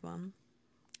really weird one.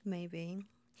 Maybe.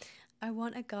 I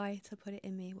want a guy to put it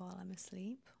in me while I'm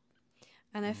asleep.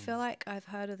 And I feel like I've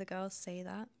heard other girls say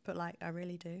that, but like I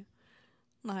really do.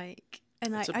 Like,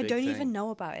 and That's like a I big don't thing. even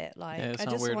know about it. Like Yeah, it's I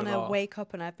not just weird want at to all. wake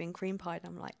up and I've been cream pied.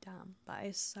 I'm like, damn, that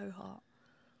is so hot.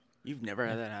 You've never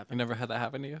had that You happen? never had that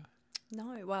happen to you?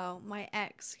 No, well, my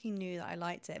ex, he knew that I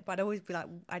liked it, but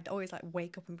I'd always like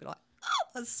wake up and be like, oh,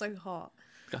 that's so hot.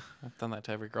 I've done that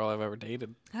to every girl I've ever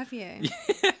dated. Have you?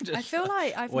 Just I feel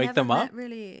like I've wake never them met up?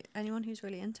 really anyone who's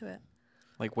really into it.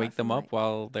 like wake apart them from, up like-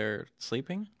 while they're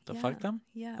sleeping to Yeah, fuck them.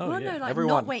 Yeah. Oh, well, yeah, no, like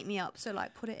everyone. not wake me up. So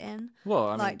like put it in. Well,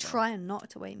 I mean, like try and not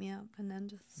to wake me up, and then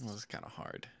just well, it's kind of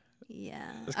hard.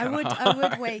 yeah. It's I kinda would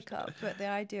hard. wake up, but the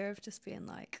idea of just being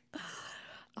like,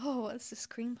 oh, what's this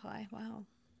cream pie? Wow,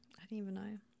 I didn't even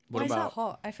know. What Why is that about-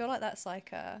 hot? I feel like that's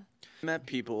like a I met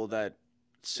people that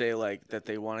say like that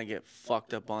they want to get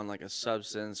fucked up on like a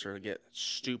substance or get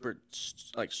super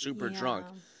drunk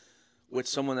Yeah. with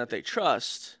someone that they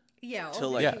trust. Yeah, to,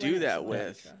 like, obviously do when it's that someone you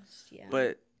with. trust, yeah.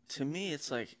 But to me,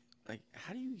 it's like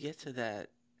how do you get to that?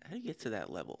 How do you get to that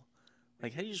level?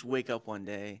 Like, how do you just wake up one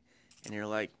day and you're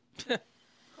like,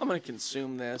 I'm gonna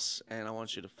consume this and I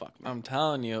want you to fuck me. I'm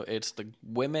telling you, it's the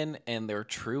women and their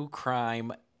true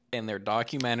crime and their We were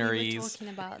documentaries talking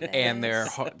about this. and their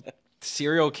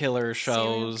serial killer Serial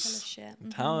killer shows. shit.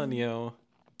 I'm telling you.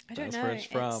 I don't That's know. where it's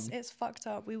from. It's fucked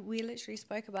up. We literally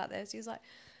spoke about this. He was like,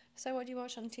 "So what do you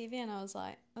watch on TV?" And I was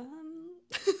like,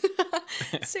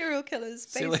 serial killers,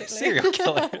 basically. Serial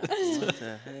killers. What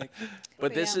the heck?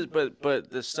 But this yeah. is but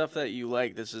the stuff that you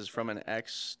like. This is from an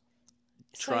ex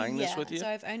trying this with you. So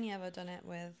I've only ever done it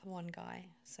with one guy.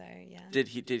 So yeah. Did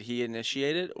he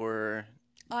initiate it or?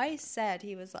 I was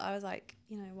like,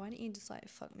 you know, why don't you just like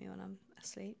fuck me when I'm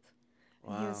asleep?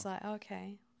 And he was like,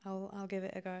 okay, I'll give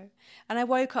it a go. And I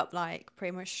woke up like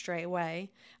pretty much straight away,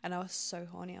 and I was so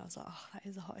horny. I was like, oh, that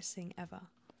is the hottest thing ever.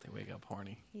 They wake up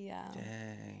horny. Yeah.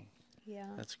 Dang, Yeah.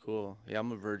 that's cool. Yeah,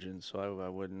 I'm a virgin, so I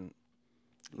wouldn't.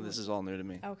 This is all new to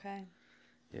me. Okay.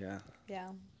 Yeah, Yeah.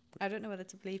 I don't know whether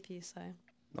to believe you, so.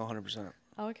 no, 100%.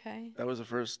 Okay. That was the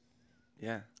first.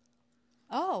 Yeah,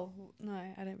 Oh, no,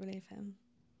 I don't believe him.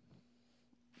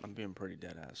 I'm being pretty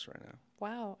dead ass right now.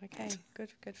 Wow, okay.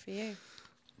 Good for you.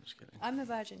 I'm just kidding. I'm a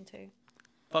virgin too.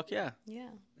 Fuck yeah, Yeah.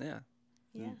 yeah.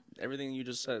 Yeah. Everything you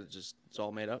just said, it's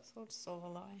all made up. It's all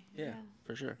a lie. Yeah,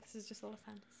 for sure. This is just all a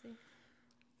fantasy.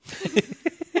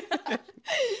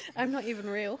 I'm not even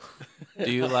real.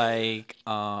 Do you like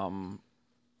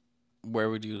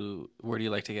where do you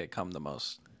like to get cum the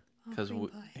most? Because cream we,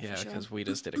 pie, for yeah, sure. because we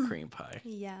just did a cream pie.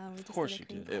 Yeah, we just course did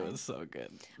a you cream did. It pie. was so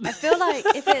good. I feel like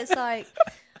if it's like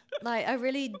I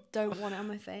really don't want it on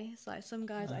my face. Like some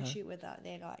guys I shoot with that,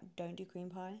 they like don't do cream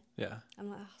pie. Yeah. I'm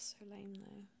like, oh, so lame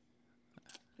though.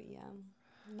 But yeah,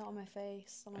 not on my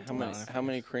face. On my How many dress. how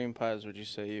many cream pies would you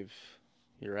say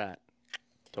you're at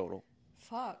total?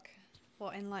 Fuck.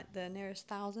 What, in like the nearest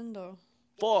 1,000 or?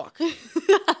 Fuck.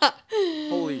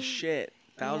 Holy shit.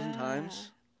 1,000 Yeah.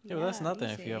 times? Yeah, but that's nothing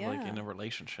if easy, you have like yeah. in a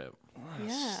relationship.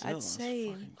 Yeah, I'd that's say-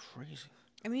 fucking crazy.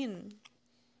 I mean,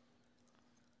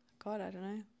 God, I don't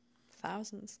know.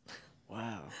 Thousands.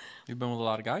 Wow. You've been with a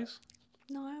lot of guys?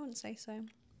 No, I wouldn't say so.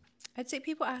 I'd say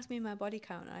people ask me my body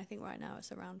count, and I think right now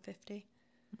it's around 50.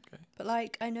 Okay. But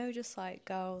like, I know just like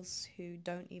girls who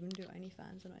don't even do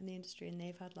OnlyFans and in the industry, and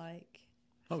they've had like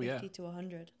 50 to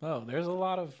 100. Oh, there's a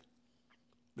lot of.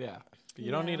 Yeah.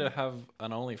 You don't need Yeah. to have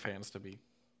an OnlyFans to be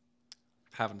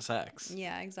having sex.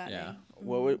 Yeah, exactly. Yeah.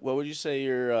 What would you say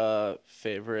your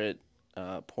favorite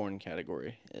porn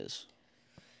category is?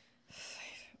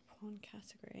 Porn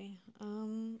category.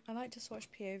 I like to watch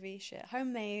POV shit.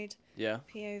 Homemade Yeah.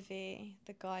 POV.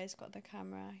 The guy's got the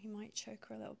camera. He might choke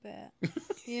her a little bit.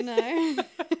 You know?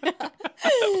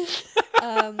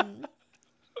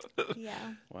 Yeah.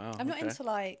 Wow. I'm not okay. into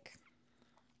like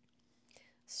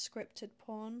scripted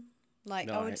porn. Like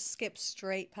No, I would I- skip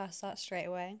straight past that straight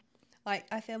away. Like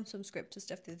I filmed some scripted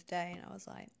stuff the other day, and I was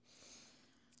like,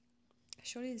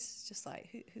 surely this is just like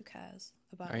who cares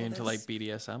about? Are you all into this? like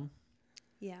BDSM?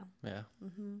 Yeah. Yeah.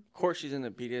 Of course she's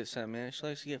into BDSM, man. She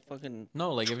likes to get fucking...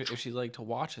 No, like if she like to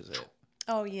watches it.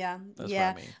 Oh yeah. That's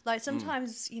yeah. what I mean. Like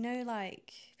sometimes you know,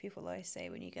 like people always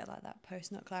say when you get like that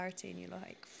post nut clarity, and you're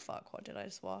like, fuck, what did I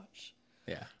just watch?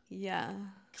 Yeah. Yeah.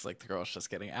 Because like the girl's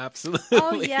just getting absolutely.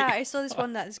 Oh yeah, I saw this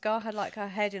one that this girl had like her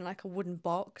head in like a wooden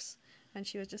box, and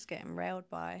she was just getting railed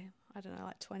by I don't know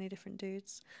like 20 different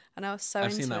dudes, and I was so I've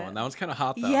into seen that it. one. That one's kind of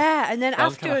hot though. Yeah, and then That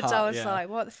one's kinda afterwards I hot, was yeah. like,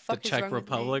 what the fuck The is Czech wrong with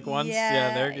me? Republic ones?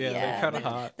 Yeah, they're kinda the-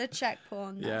 hot. The Czech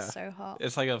porn, that's Yeah. so hot.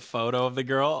 It's like a photo of the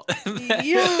girl. and then-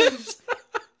 Yeah.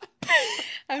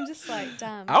 I'm just like,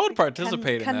 damn. I would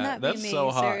participate in can that. be That's me? so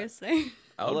hot. Seriously.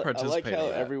 I would I participate like how in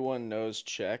that. everyone knows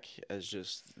Czech as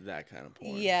just that kind of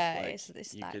porn. Yeah, Like,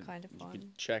 it's you that kind of You porn.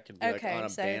 could check and be Okay, like on a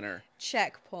so banner.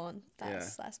 Czech porn.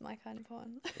 That's my kind of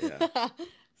porn. Yeah.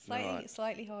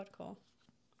 Slightly hardcore.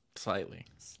 Slightly.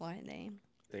 Slightly.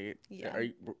 Yeah.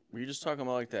 Were you just talking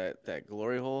about like that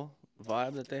glory hole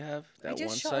vibe that they have? That I just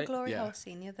one shot site? a glory Yeah. hole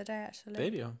scene the other day, actually.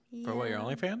 Did you? For what, your Yeah.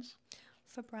 OnlyFans?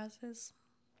 For Brazzers.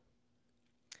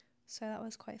 So that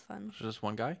was quite fun. Just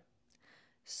one guy?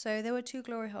 So there were 2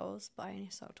 glory holes, but I only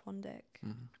sucked 1 dick.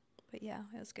 Mhm. But yeah,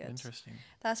 it was good. Interesting.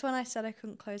 That's when I said I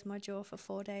couldn't close my jaw for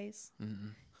 4 days. Mm-hmm.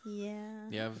 Yeah.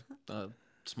 You have a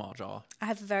small jaw, I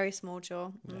have a very small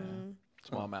jaw. Yeah. Mm.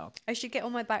 small mouth. I should get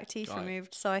all my back teeth Like-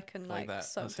 removed so I can Like that.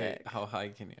 suck Let's say, dick. how high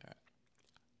can you?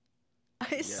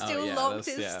 It's Yeah. still Oh, yeah, locked. that's-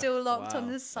 It's yeah. still locked on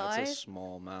Wow, the side. That's a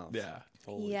small mouth. Yeah.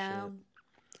 Holy Yeah. shit.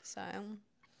 So I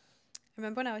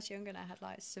remember when I was younger and I had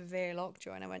like severe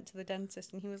lockjaw, and I went to the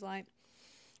dentist and he was like,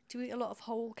 "Do you eat a lot of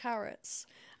whole carrots?"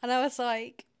 And I was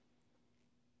like,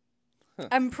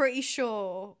 "I'm pretty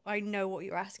sure I know what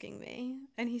you're asking me."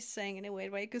 And he's saying in a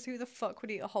weird way, because who the fuck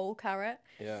would eat a whole carrot?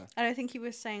 Yeah. And I think he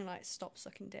was saying like, "Stop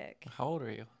sucking dick." How old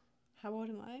are you? How old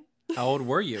am I? How old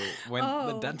were you when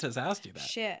the Oh. dentist asked you that?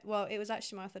 Shit. Well, it was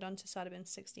actually my orthodontist. So I'd have been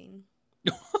 16.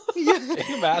 Can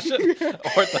you imagine?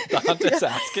 Orthodontist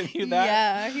asking you that?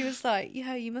 Yeah, he was like,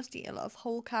 "Yeah, you must eat a lot of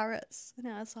whole carrots." And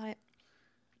I was like,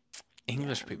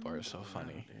 English people are so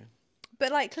funny. Dude.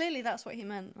 but like clearly that's what he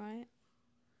meant, right?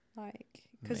 Like,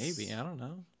 'cause, Maybe, I don't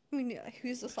know. I mean, like,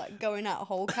 who's just like going out a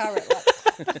whole carrot?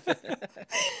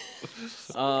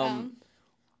 Like,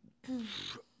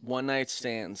 One night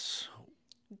stands.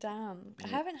 damn, I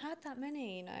haven't had that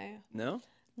many, you know. No?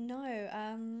 No,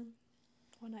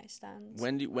 one night stands.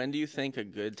 When do you think a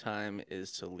good time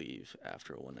is to leave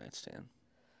after a one night stand?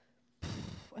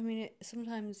 I mean,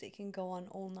 sometimes it can go on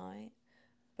all night,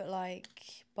 but like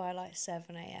by like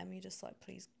 7 a.m. you're just like,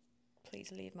 please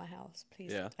leave my house,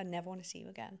 please. Yeah. I never want to see you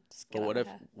again. Just get But out what of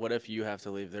if here. what if you have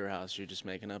to leave their house? You're just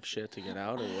making up shit to get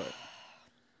out, or what?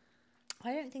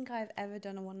 I don't think I've ever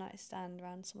done a one night stand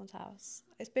around someone's house.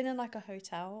 It's been in like a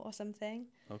hotel or something,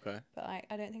 Okay. but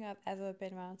I don't think I've ever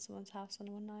been around someone's house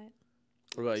on one night.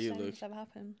 What about you, Just don't Luke? think it's ever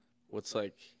happened.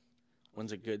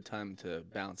 When's a good time to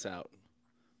bounce out?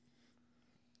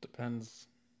 Depends.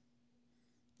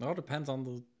 It all depends on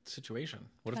the situation.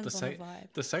 What Depends if on the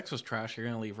vibe. the sex was trash? You're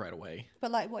gonna leave right away.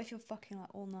 But like, what if you're fucking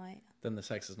like all night? Then the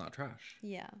sex is not trash.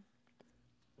 Yeah.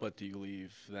 But do you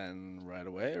leave then right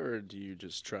away, or do you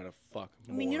just try to fuck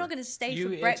more? I mean, you're not going to stay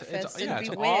for It's breakfast and be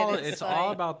it's weird. all it's all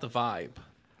like- about the vibe.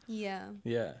 Yeah.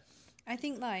 Yeah. I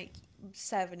think like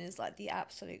 7 is like the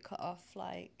absolute cutoff.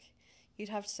 Like you'd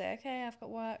have to say, okay, I've got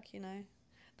work, you know.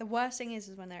 The worst thing is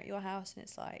when they're at your house and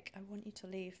it's like, I want you to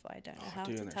leave, but I don't know how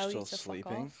dude, to and they're tell you still to sleeping?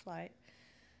 fuck off. Like,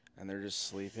 And they're just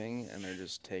sleeping, and they're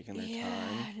just taking their yeah,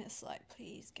 time. and it's like,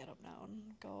 please get up now and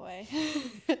go away.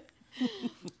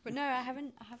 But no, I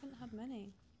haven't had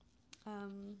many.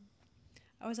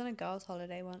 I was on a girls'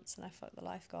 holiday once and I fucked the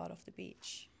lifeguard off the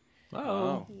beach.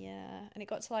 Oh. Yeah, and it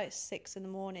got to like 6 in the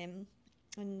morning,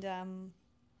 and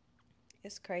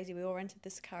it's crazy. We all rented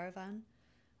this caravan,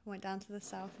 went down to the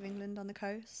south of England on the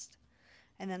coast,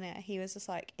 and then he was just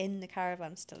like in the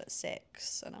caravan still at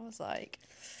 6, and I was like,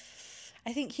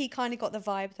 I think he kind of got the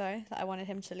vibe though that I wanted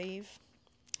him to leave,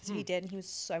 so he did, and he was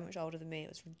so much older than me. It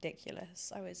was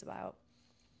ridiculous. I was about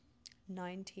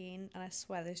 19, and I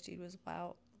swear this dude was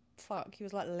about he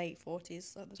was like late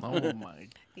 40s at the time. Oh my.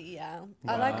 Yeah,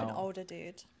 I like an Wow. older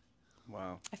dude.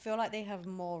 Wow. I feel like they have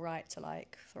more right to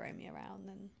like throw me around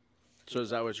than So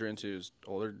is that what you're into? Is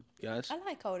older guys? I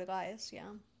like older guys. Yeah,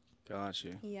 Got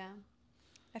you. yeah.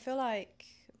 I feel like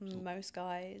most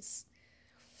guys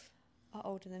are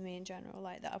older than me in general,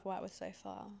 like that I've worked with so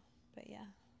far. But yeah,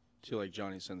 Do you like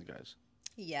Johnny Sins guys?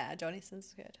 yeah. Johnny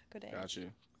Sins good, good age. Got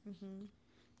you. Mhm.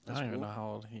 I don't even know how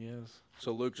old he is.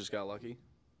 So Luke just got lucky.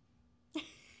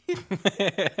 You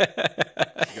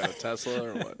got a Tesla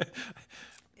or what?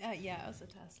 Yeah, it was a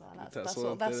Tesla. That's Tesla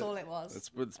all. That's did it? all it was.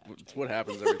 It's what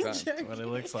happens every time. joking. What it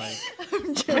looks like.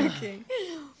 I'm joking.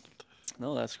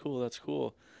 No, that's cool. That's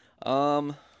cool.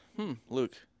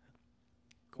 Luke,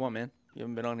 come on, man. You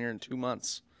haven't been on here in 2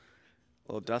 months.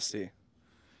 A little dusty,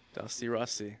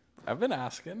 rusty. I've been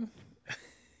asking.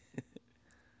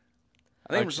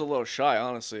 I think I'm just a little shy,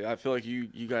 honestly. I feel like you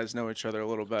guys know each other a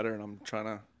little better, and I'm trying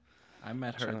to. I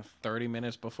met her Tryna- 30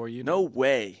 minutes before you. No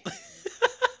way.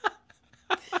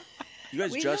 You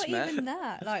guys We're just not met? even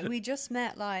that. Like we just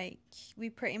met. Like we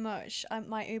pretty much.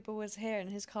 My Uber was here, and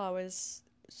his car was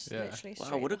Yeah. literally. Wow,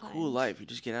 straight what a behind. cool life. You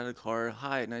just get out of the car.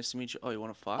 Hi, nice to meet you. Oh, you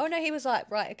want to fuck? Oh no, he was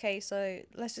like, right, okay, so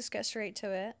let's just get straight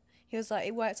to it. He was like,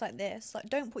 it works like this. Like,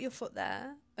 don't put your foot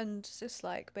there, and just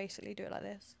like basically do it like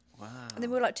this. Wow. And then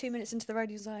we were like 2 minutes into the road.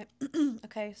 He was like,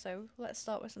 okay, so let's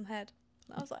start with some head.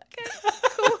 And I was like,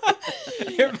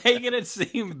 okay. You're making it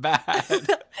seem bad.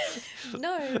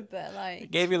 No, but I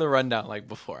like, gave you the rundown like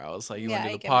before. I was like, you Yeah, want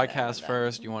to you do the gave me that podcast rundown.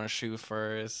 first? You want to shoot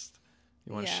first?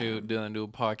 You want to Yeah. shoot, do a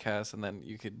podcast, and then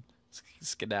you could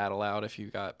skedaddle out if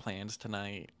you got plans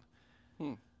tonight.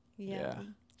 yeah.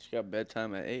 She got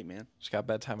bedtime at 8, man. She got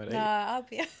bedtime at 8. Nah, I'll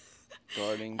be.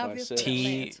 Gardening I'll by be 6. later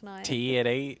Tea, tonight. tea at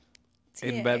 8. Tea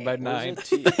In at bed by 8. 9.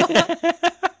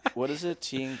 What is it?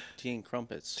 Tea and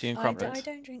crumpets. Tea and I crumpets.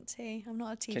 don't drink tea. I'm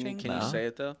not a tea Can drinker. you No. say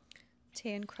it though?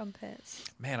 Tea and crumpets.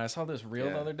 Man, I saw this reel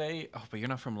Yeah. the other day. Oh, but you're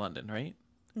not from London, right?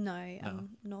 No,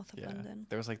 I'm north of London.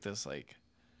 There was like this like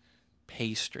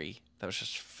pastry that was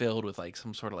just filled with like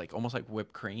some sort of like almost like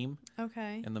whipped cream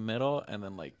Okay. in the middle, and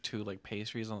then like 2 like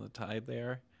pastries on the side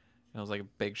there. And it was like a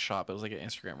big shop. It was like an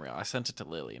Instagram reel. I sent it to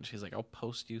Lily, and she's like, "I'll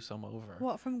post you some over."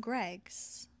 What, from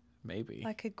Greg's? Maybe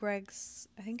Like a Greg's,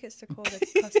 I think it's called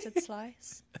a custard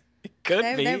slice. it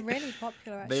could be. They're really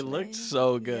popular, actually. They looked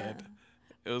so good. Yeah.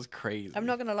 It was crazy. I'm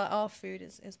not going to lie, our food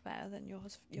is better than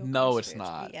yours. Your No, guys' it's food.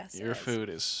 not. Yes, it Your is. food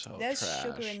is so There's trash.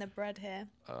 sugar in the bread here.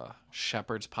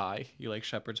 Shepherd's pie. You like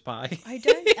shepherd's pie? I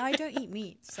don't eat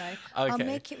meat, so I'll Okay.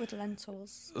 make it with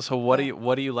lentils. So what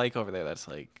do you like over there? That's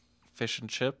like fish and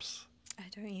chips. I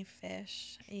don't eat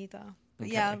fish either. But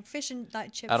Okay. yeah, fish and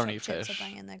like chips. I don't shop eat chips fish. are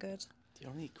banging. They're good. You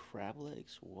don't eat crab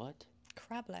legs? What?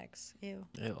 Crab legs. Ew.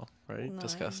 Ew, right? No,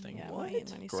 Disgusting. Yeah, I'm What? not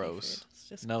eating any Gross. seafood. It's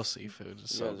just No seafood.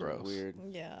 It's You so guys are gross. weird.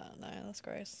 Yeah, no, that's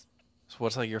gross. So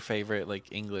what's like your favorite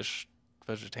like English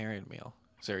vegetarian meal?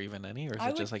 Is there even any, or is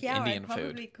it just like yeah, Indian I'd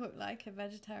probably food? cook like a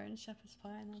vegetarian shepherd's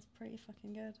pie, and that's pretty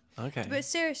fucking good. Okay. But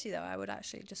seriously though, I would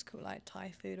actually just cook like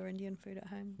Thai food or Indian food at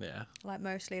home. Yeah. Like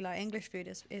mostly, like English food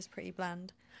is pretty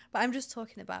bland. But I'm just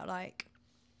talking about like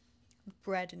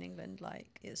bread in England.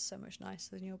 Like it's so much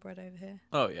nicer than your bread over here.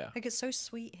 Oh yeah. Like it's so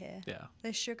sweet here. Yeah.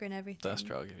 There's sugar in everything. That's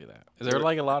true. I'll give you that. Is there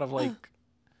like a lot of like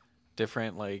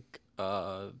different like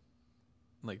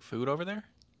food over there?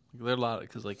 There are a lot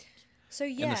because like So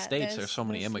yeah, States, there's so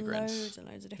many there's immigrants. Loads and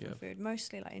loads of different food,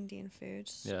 mostly like Indian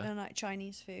foods Yeah. and like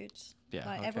Chinese foods. yeah.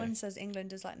 Like okay. everyone says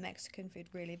England is like Mexican food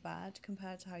really bad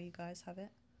compared to how you guys have it.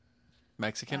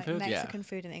 Mexican Like, food. Mexican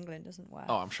food in England doesn't work.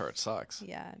 Yeah. Oh, I'm sure it sucks.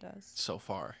 Yeah, it does. So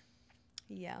far.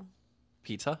 Yeah.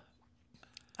 Pizza.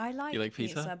 I like, You like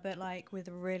pizza, pizza? but like with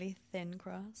a really thin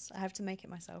crust. I have to make it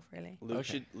myself, really.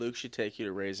 Luke should take you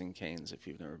to Raising Cane's if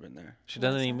you've never been there. She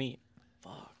doesn't What's eat that? meat.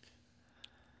 Fuck.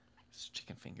 It's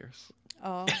chicken fingers.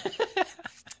 Oh,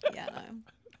 yeah,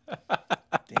 no.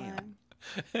 Damn.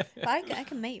 No. But I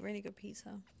can make really good pizza.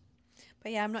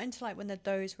 But yeah, I'm not into like when the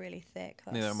dough's really thick.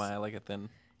 Neither am I. I like it thin.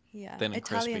 Yeah, thin and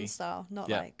Italian crispy. style, not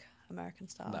Yeah. like American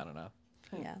style. I don't know.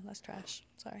 Yeah, that's trash.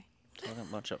 Sorry.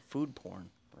 Talking much of food porn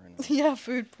right now. Yeah,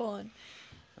 food porn.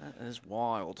 That is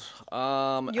wild. Your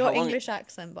how long- English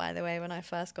accent, by the way, when I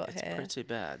first got It's here. pretty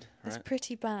bad, It's right?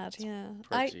 pretty bad, yeah.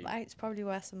 pretty- It's probably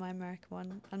worse than my American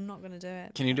one. I'm not going to do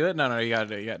it. Can you do it? No, you gotta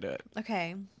do it. You gotta do it.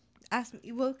 Okay. Ask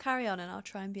me. We'll carry on and I'll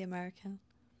try and be American.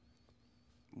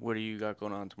 What do you got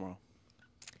going on tomorrow?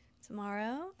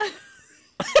 Tomorrow?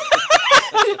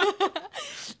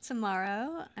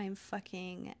 Tomorrow, I'm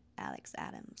fucking Alex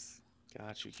Adams.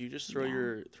 Got you. Can you just throw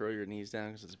your knees down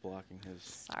because it's blocking his?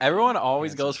 Sorry. Everyone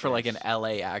always Handsome goes for like an face. LA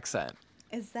accent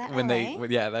Is that when LA?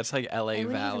 yeah, that's like LA I wouldn't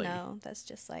Valley. even know. That's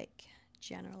just like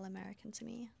general American to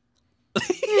me.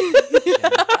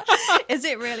 Is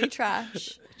it really trash?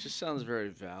 It just sounds very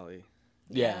valley.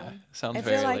 Yeah, sounds I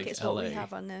very feel like like it's LA. what we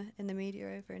have on in the media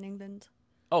over in England.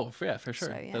 Oh, yeah, for sure.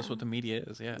 So, That's yeah. what the media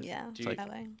is. Yeah. Yeah, Do you-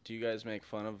 LA. Do you guys make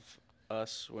fun of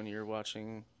us when you're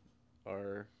watching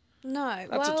our? No,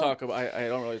 Not to talk about. I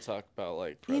don't really talk about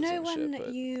like you president know when shit,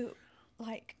 but you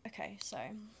like, okay, so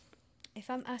if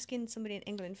I'm asking somebody in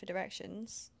England for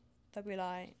directions, they'll be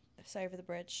like, it's over the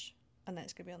bridge, and then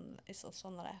it's gonna be it's also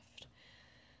on the left.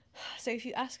 So if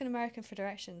you ask an American for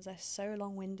directions, they're so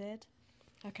long-winded.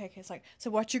 Okay, it's like, so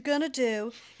what you're gonna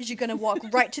do is you're gonna walk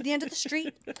right to the end of the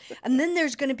street, and then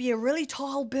there's gonna be a really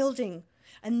tall building,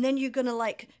 and then you're gonna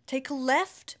like take a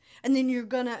left, and then you're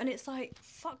gonna, and it's like,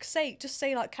 fuck's sake, just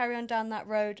say like carry on down that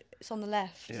road, it's on the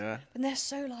left. yeah. And they're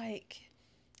so like,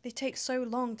 they take so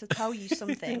long to tell you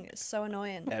something. It's so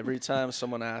annoying. Every time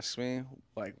someone asks me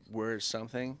like where's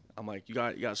something, I'm like, you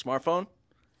got a smartphone?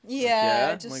 Yeah,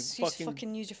 yeah? just Like, you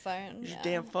fucking use your phone. Use yeah. your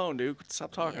damn phone, dude.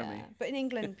 Stop talking to me. But in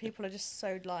England, people are just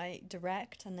so like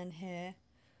direct, and then here,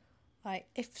 like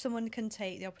if someone can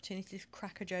take the opportunity to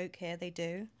crack a joke here, they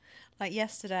do. Like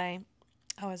yesterday,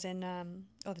 I was in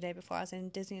or the day before, I was in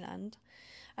Disneyland,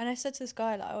 and I said to this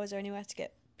guy like, "Oh, is there anywhere to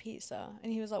get pizza?"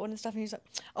 And he was like, "One of the stuff," and he was like,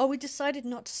 "Oh, we decided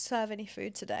not to serve any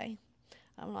food today."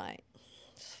 I'm like,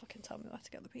 just fucking tell me where to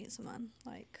get the pizza, man.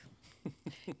 Like,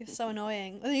 you're so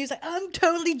annoying. And then he was like, "I'm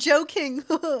totally joking,"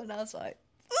 and I was like,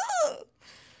 "Ugh."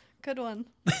 Good one.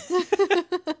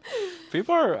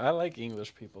 I like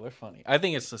English people. They're funny. I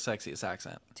think it's the sexiest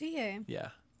accent. Do you? Yeah.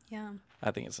 Yeah.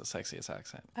 I think it's the sexiest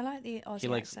accent. I like the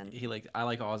Aussie accent. I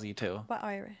like Aussie too. But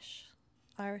Irish.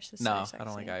 Irish is No, so sexy. I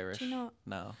don't like Irish. Do you not?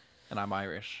 No. And I'm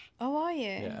Irish. Oh, are you?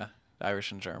 Yeah.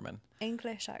 Irish and German.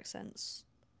 English accents.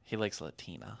 He likes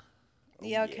Latina.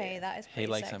 Yeah, okay, that is He pretty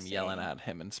likes sexy. him yelling at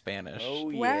him in Spanish.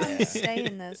 Oh Where yeah. I'm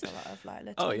staying, there's a lot of like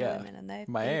Latino Oh, yeah. women, and they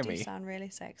Miami. do sound really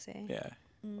sexy. Yeah.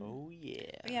 Oh yeah.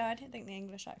 But yeah, I don't think the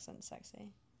English accent's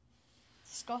sexy.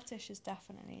 Scottish is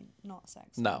definitely not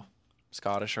sexy. No.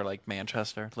 Scottish or like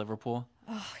Manchester, Liverpool.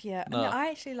 Oh yeah. No. No, I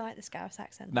actually like the Scouse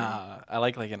accent. though. Nah, I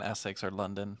like an Essex or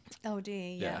London. Oh, do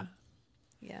you? Yeah.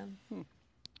 Yeah.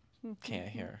 Can't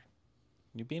hear.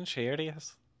 You being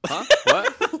serious? Huh?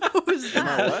 What? What was that?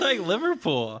 I like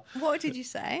Liverpool. What did you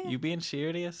say? You being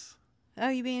serious? Oh,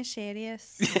 you being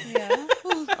serious? Yeah.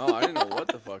 Oh, I didn't know what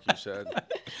the fuck you said.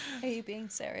 Are you being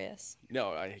serious? No,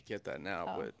 I get that now,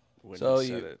 Oh. but when So you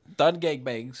said you it, done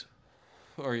gangbangs,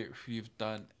 or you've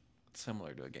done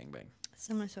similar to a gangbang?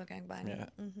 Similar to a gangbang. Yeah.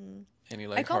 Mm-hmm. And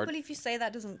you I like can't believe you say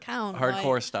that doesn't count.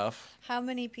 hardcore Like, stuff? how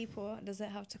many people does it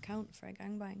have to count for a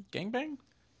gangbang? Gangbang?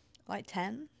 Like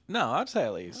 10? No, I'd say at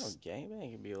oh, least.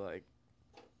 gangbang can be like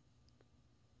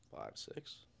 5,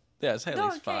 6. Yeah, I'd say at Oh,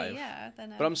 least 5. yeah.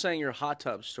 Then, But I'm saying your hot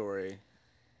tub story.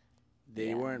 They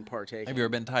Yeah. weren't partaking. Have you ever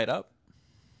been tied up?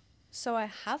 So I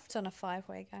have done a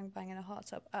 5-way gangbang in a hot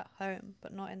tub at home,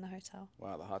 but not in the hotel.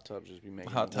 Wow, the hot tubs just be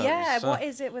making. Hot it tubs. worse. Yeah, so- what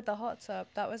is it with the hot tub?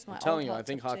 That was my I'm telling old you, I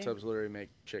think tub hot too. tubs literally make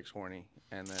chicks horny,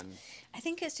 and then I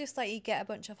think it's just like you get a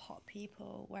bunch of hot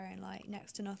people wearing like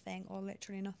next to nothing or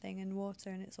literally nothing in water,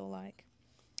 and it's all like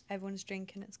everyone's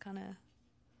drinking.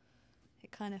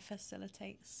 It kind of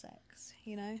facilitates sex,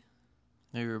 you know?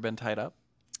 Have you ever been tied up?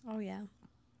 Oh yeah,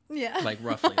 yeah. Like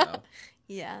roughly though,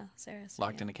 yeah, seriously.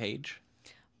 locked in a cage?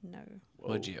 No,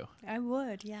 Would you? I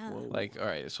would. Yeah. Whoa. Like, all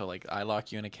right, so like I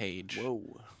lock you in a cage,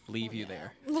 whoa, leave you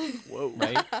there, whoa,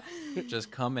 right? Just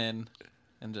come in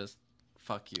and just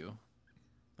fuck you,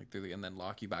 like and then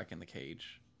lock you back in the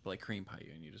cage. like cream pie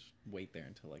you, and you just wait there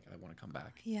until like I want to come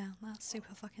back. Yeah, that's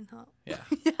super fucking hot. Yeah.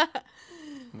 Yeah.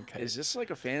 Okay. Is this like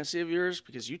a fantasy of yours?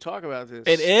 Because you talk about this.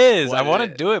 It is. quite I a want to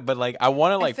bit. do it, but like I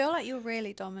want to I like feel like you're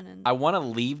really dominant. I want to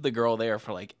leave the girl there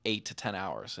for like 8 to 10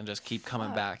 hours and just keep coming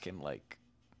Fuck. back, and like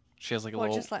she has like a Or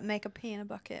little. just like make a pee in a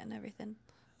bucket and everything.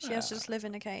 She has to just live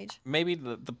in a cage. Maybe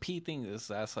the pee thing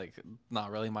that's like not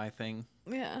really my thing.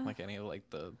 Yeah. Like any of like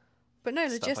the. But no,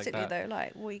 stuff like logistically that. though,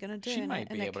 like what are you gonna do? She in might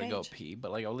a, be in a able to go cage? pee,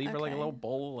 but like I'll leave her like a Okay. little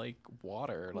bowl of like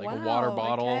water, like a water Wow,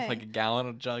 bottle, okay. like a gallon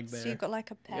of jug there. So you've got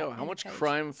like a pet. Yo, in how a much cage.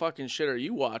 crime fucking shit are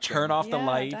you watching? Turn off the Yeah,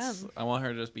 lights. damn. I want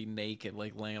her to just be naked,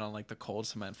 like laying on like the cold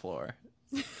cement floor.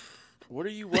 What are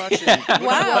you watching? What are you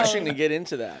Wow. watching to get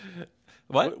into that?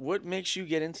 What? What makes you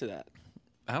get into that?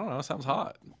 I don't know. Sounds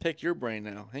hot. Pick your brain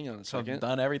now. Hang on a So I've second.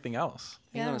 done everything else.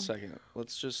 Hang on Yeah. a second.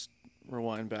 Let's just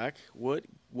rewind back.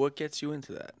 What gets you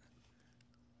into that?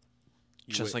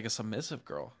 You Just wait- like a submissive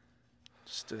girl.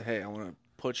 just hey, I want to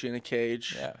put you in a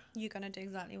cage. Yeah. You're gonna do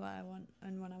exactly what I want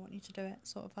and when I want you to do it,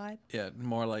 sort of vibe. Yeah.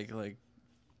 More like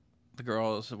the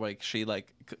girl is like she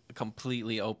like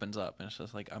completely opens up and it's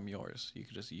just like I'm yours. You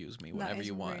can just use me whenever That is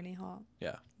you want. really hot.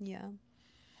 Yeah. Yeah.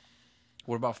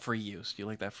 What about free use? Do you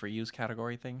like that free use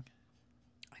category thing?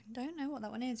 I don't know what that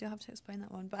one is. You'll have to explain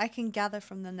that one. But I can gather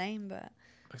from the name. But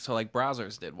So like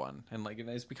browsers did one, and like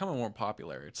it's becoming more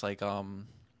popular. It's like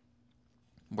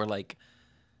where like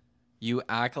you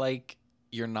act like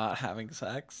you're not having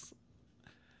sex.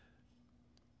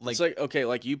 It's like okay,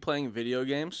 like you playing video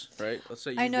games, right? Let's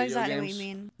say you I know video exactly games. what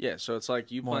you mean. Yeah, so it's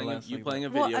like you More or playing less like a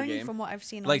Well, video only game. from what I've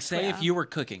seen. like on say if Twitter. you were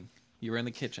cooking, you were in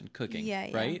the kitchen cooking, Yeah,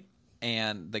 yeah. right?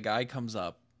 And the guy comes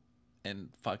up and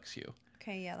fucks you.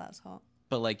 Okay, yeah, that's hot.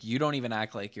 But like you don't even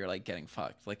act like you're like getting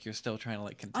fucked. Like you're still trying to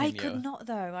like I continue. could not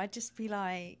though. I'd just be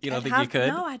like. You don't I'd think you have- could?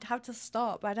 No, I'd have to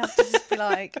stop. I'd have to just be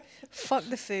like, fuck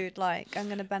the food. Like I'm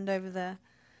gonna bend over there.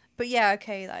 But yeah,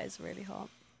 okay, that is really hot.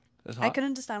 It's I hot? can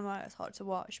understand why it's hot to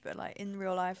watch, but like in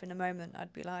real life, in a moment,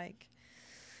 I'd be like,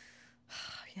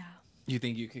 yeah. You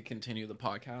think you could continue the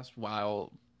podcast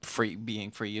while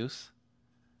being free use?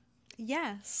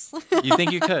 Yes. You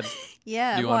think you could?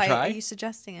 Yeah. Do you wanna why? try? Are you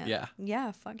suggesting it? Yeah.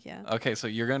 Yeah. Fuck yeah. Okay, so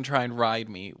you're gonna try and ride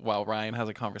me while Ryan has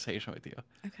a conversation with you,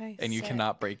 Okay. and you sick.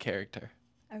 cannot break character.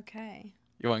 Okay.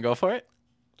 You want to go for it?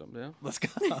 Thumb down. Let's go.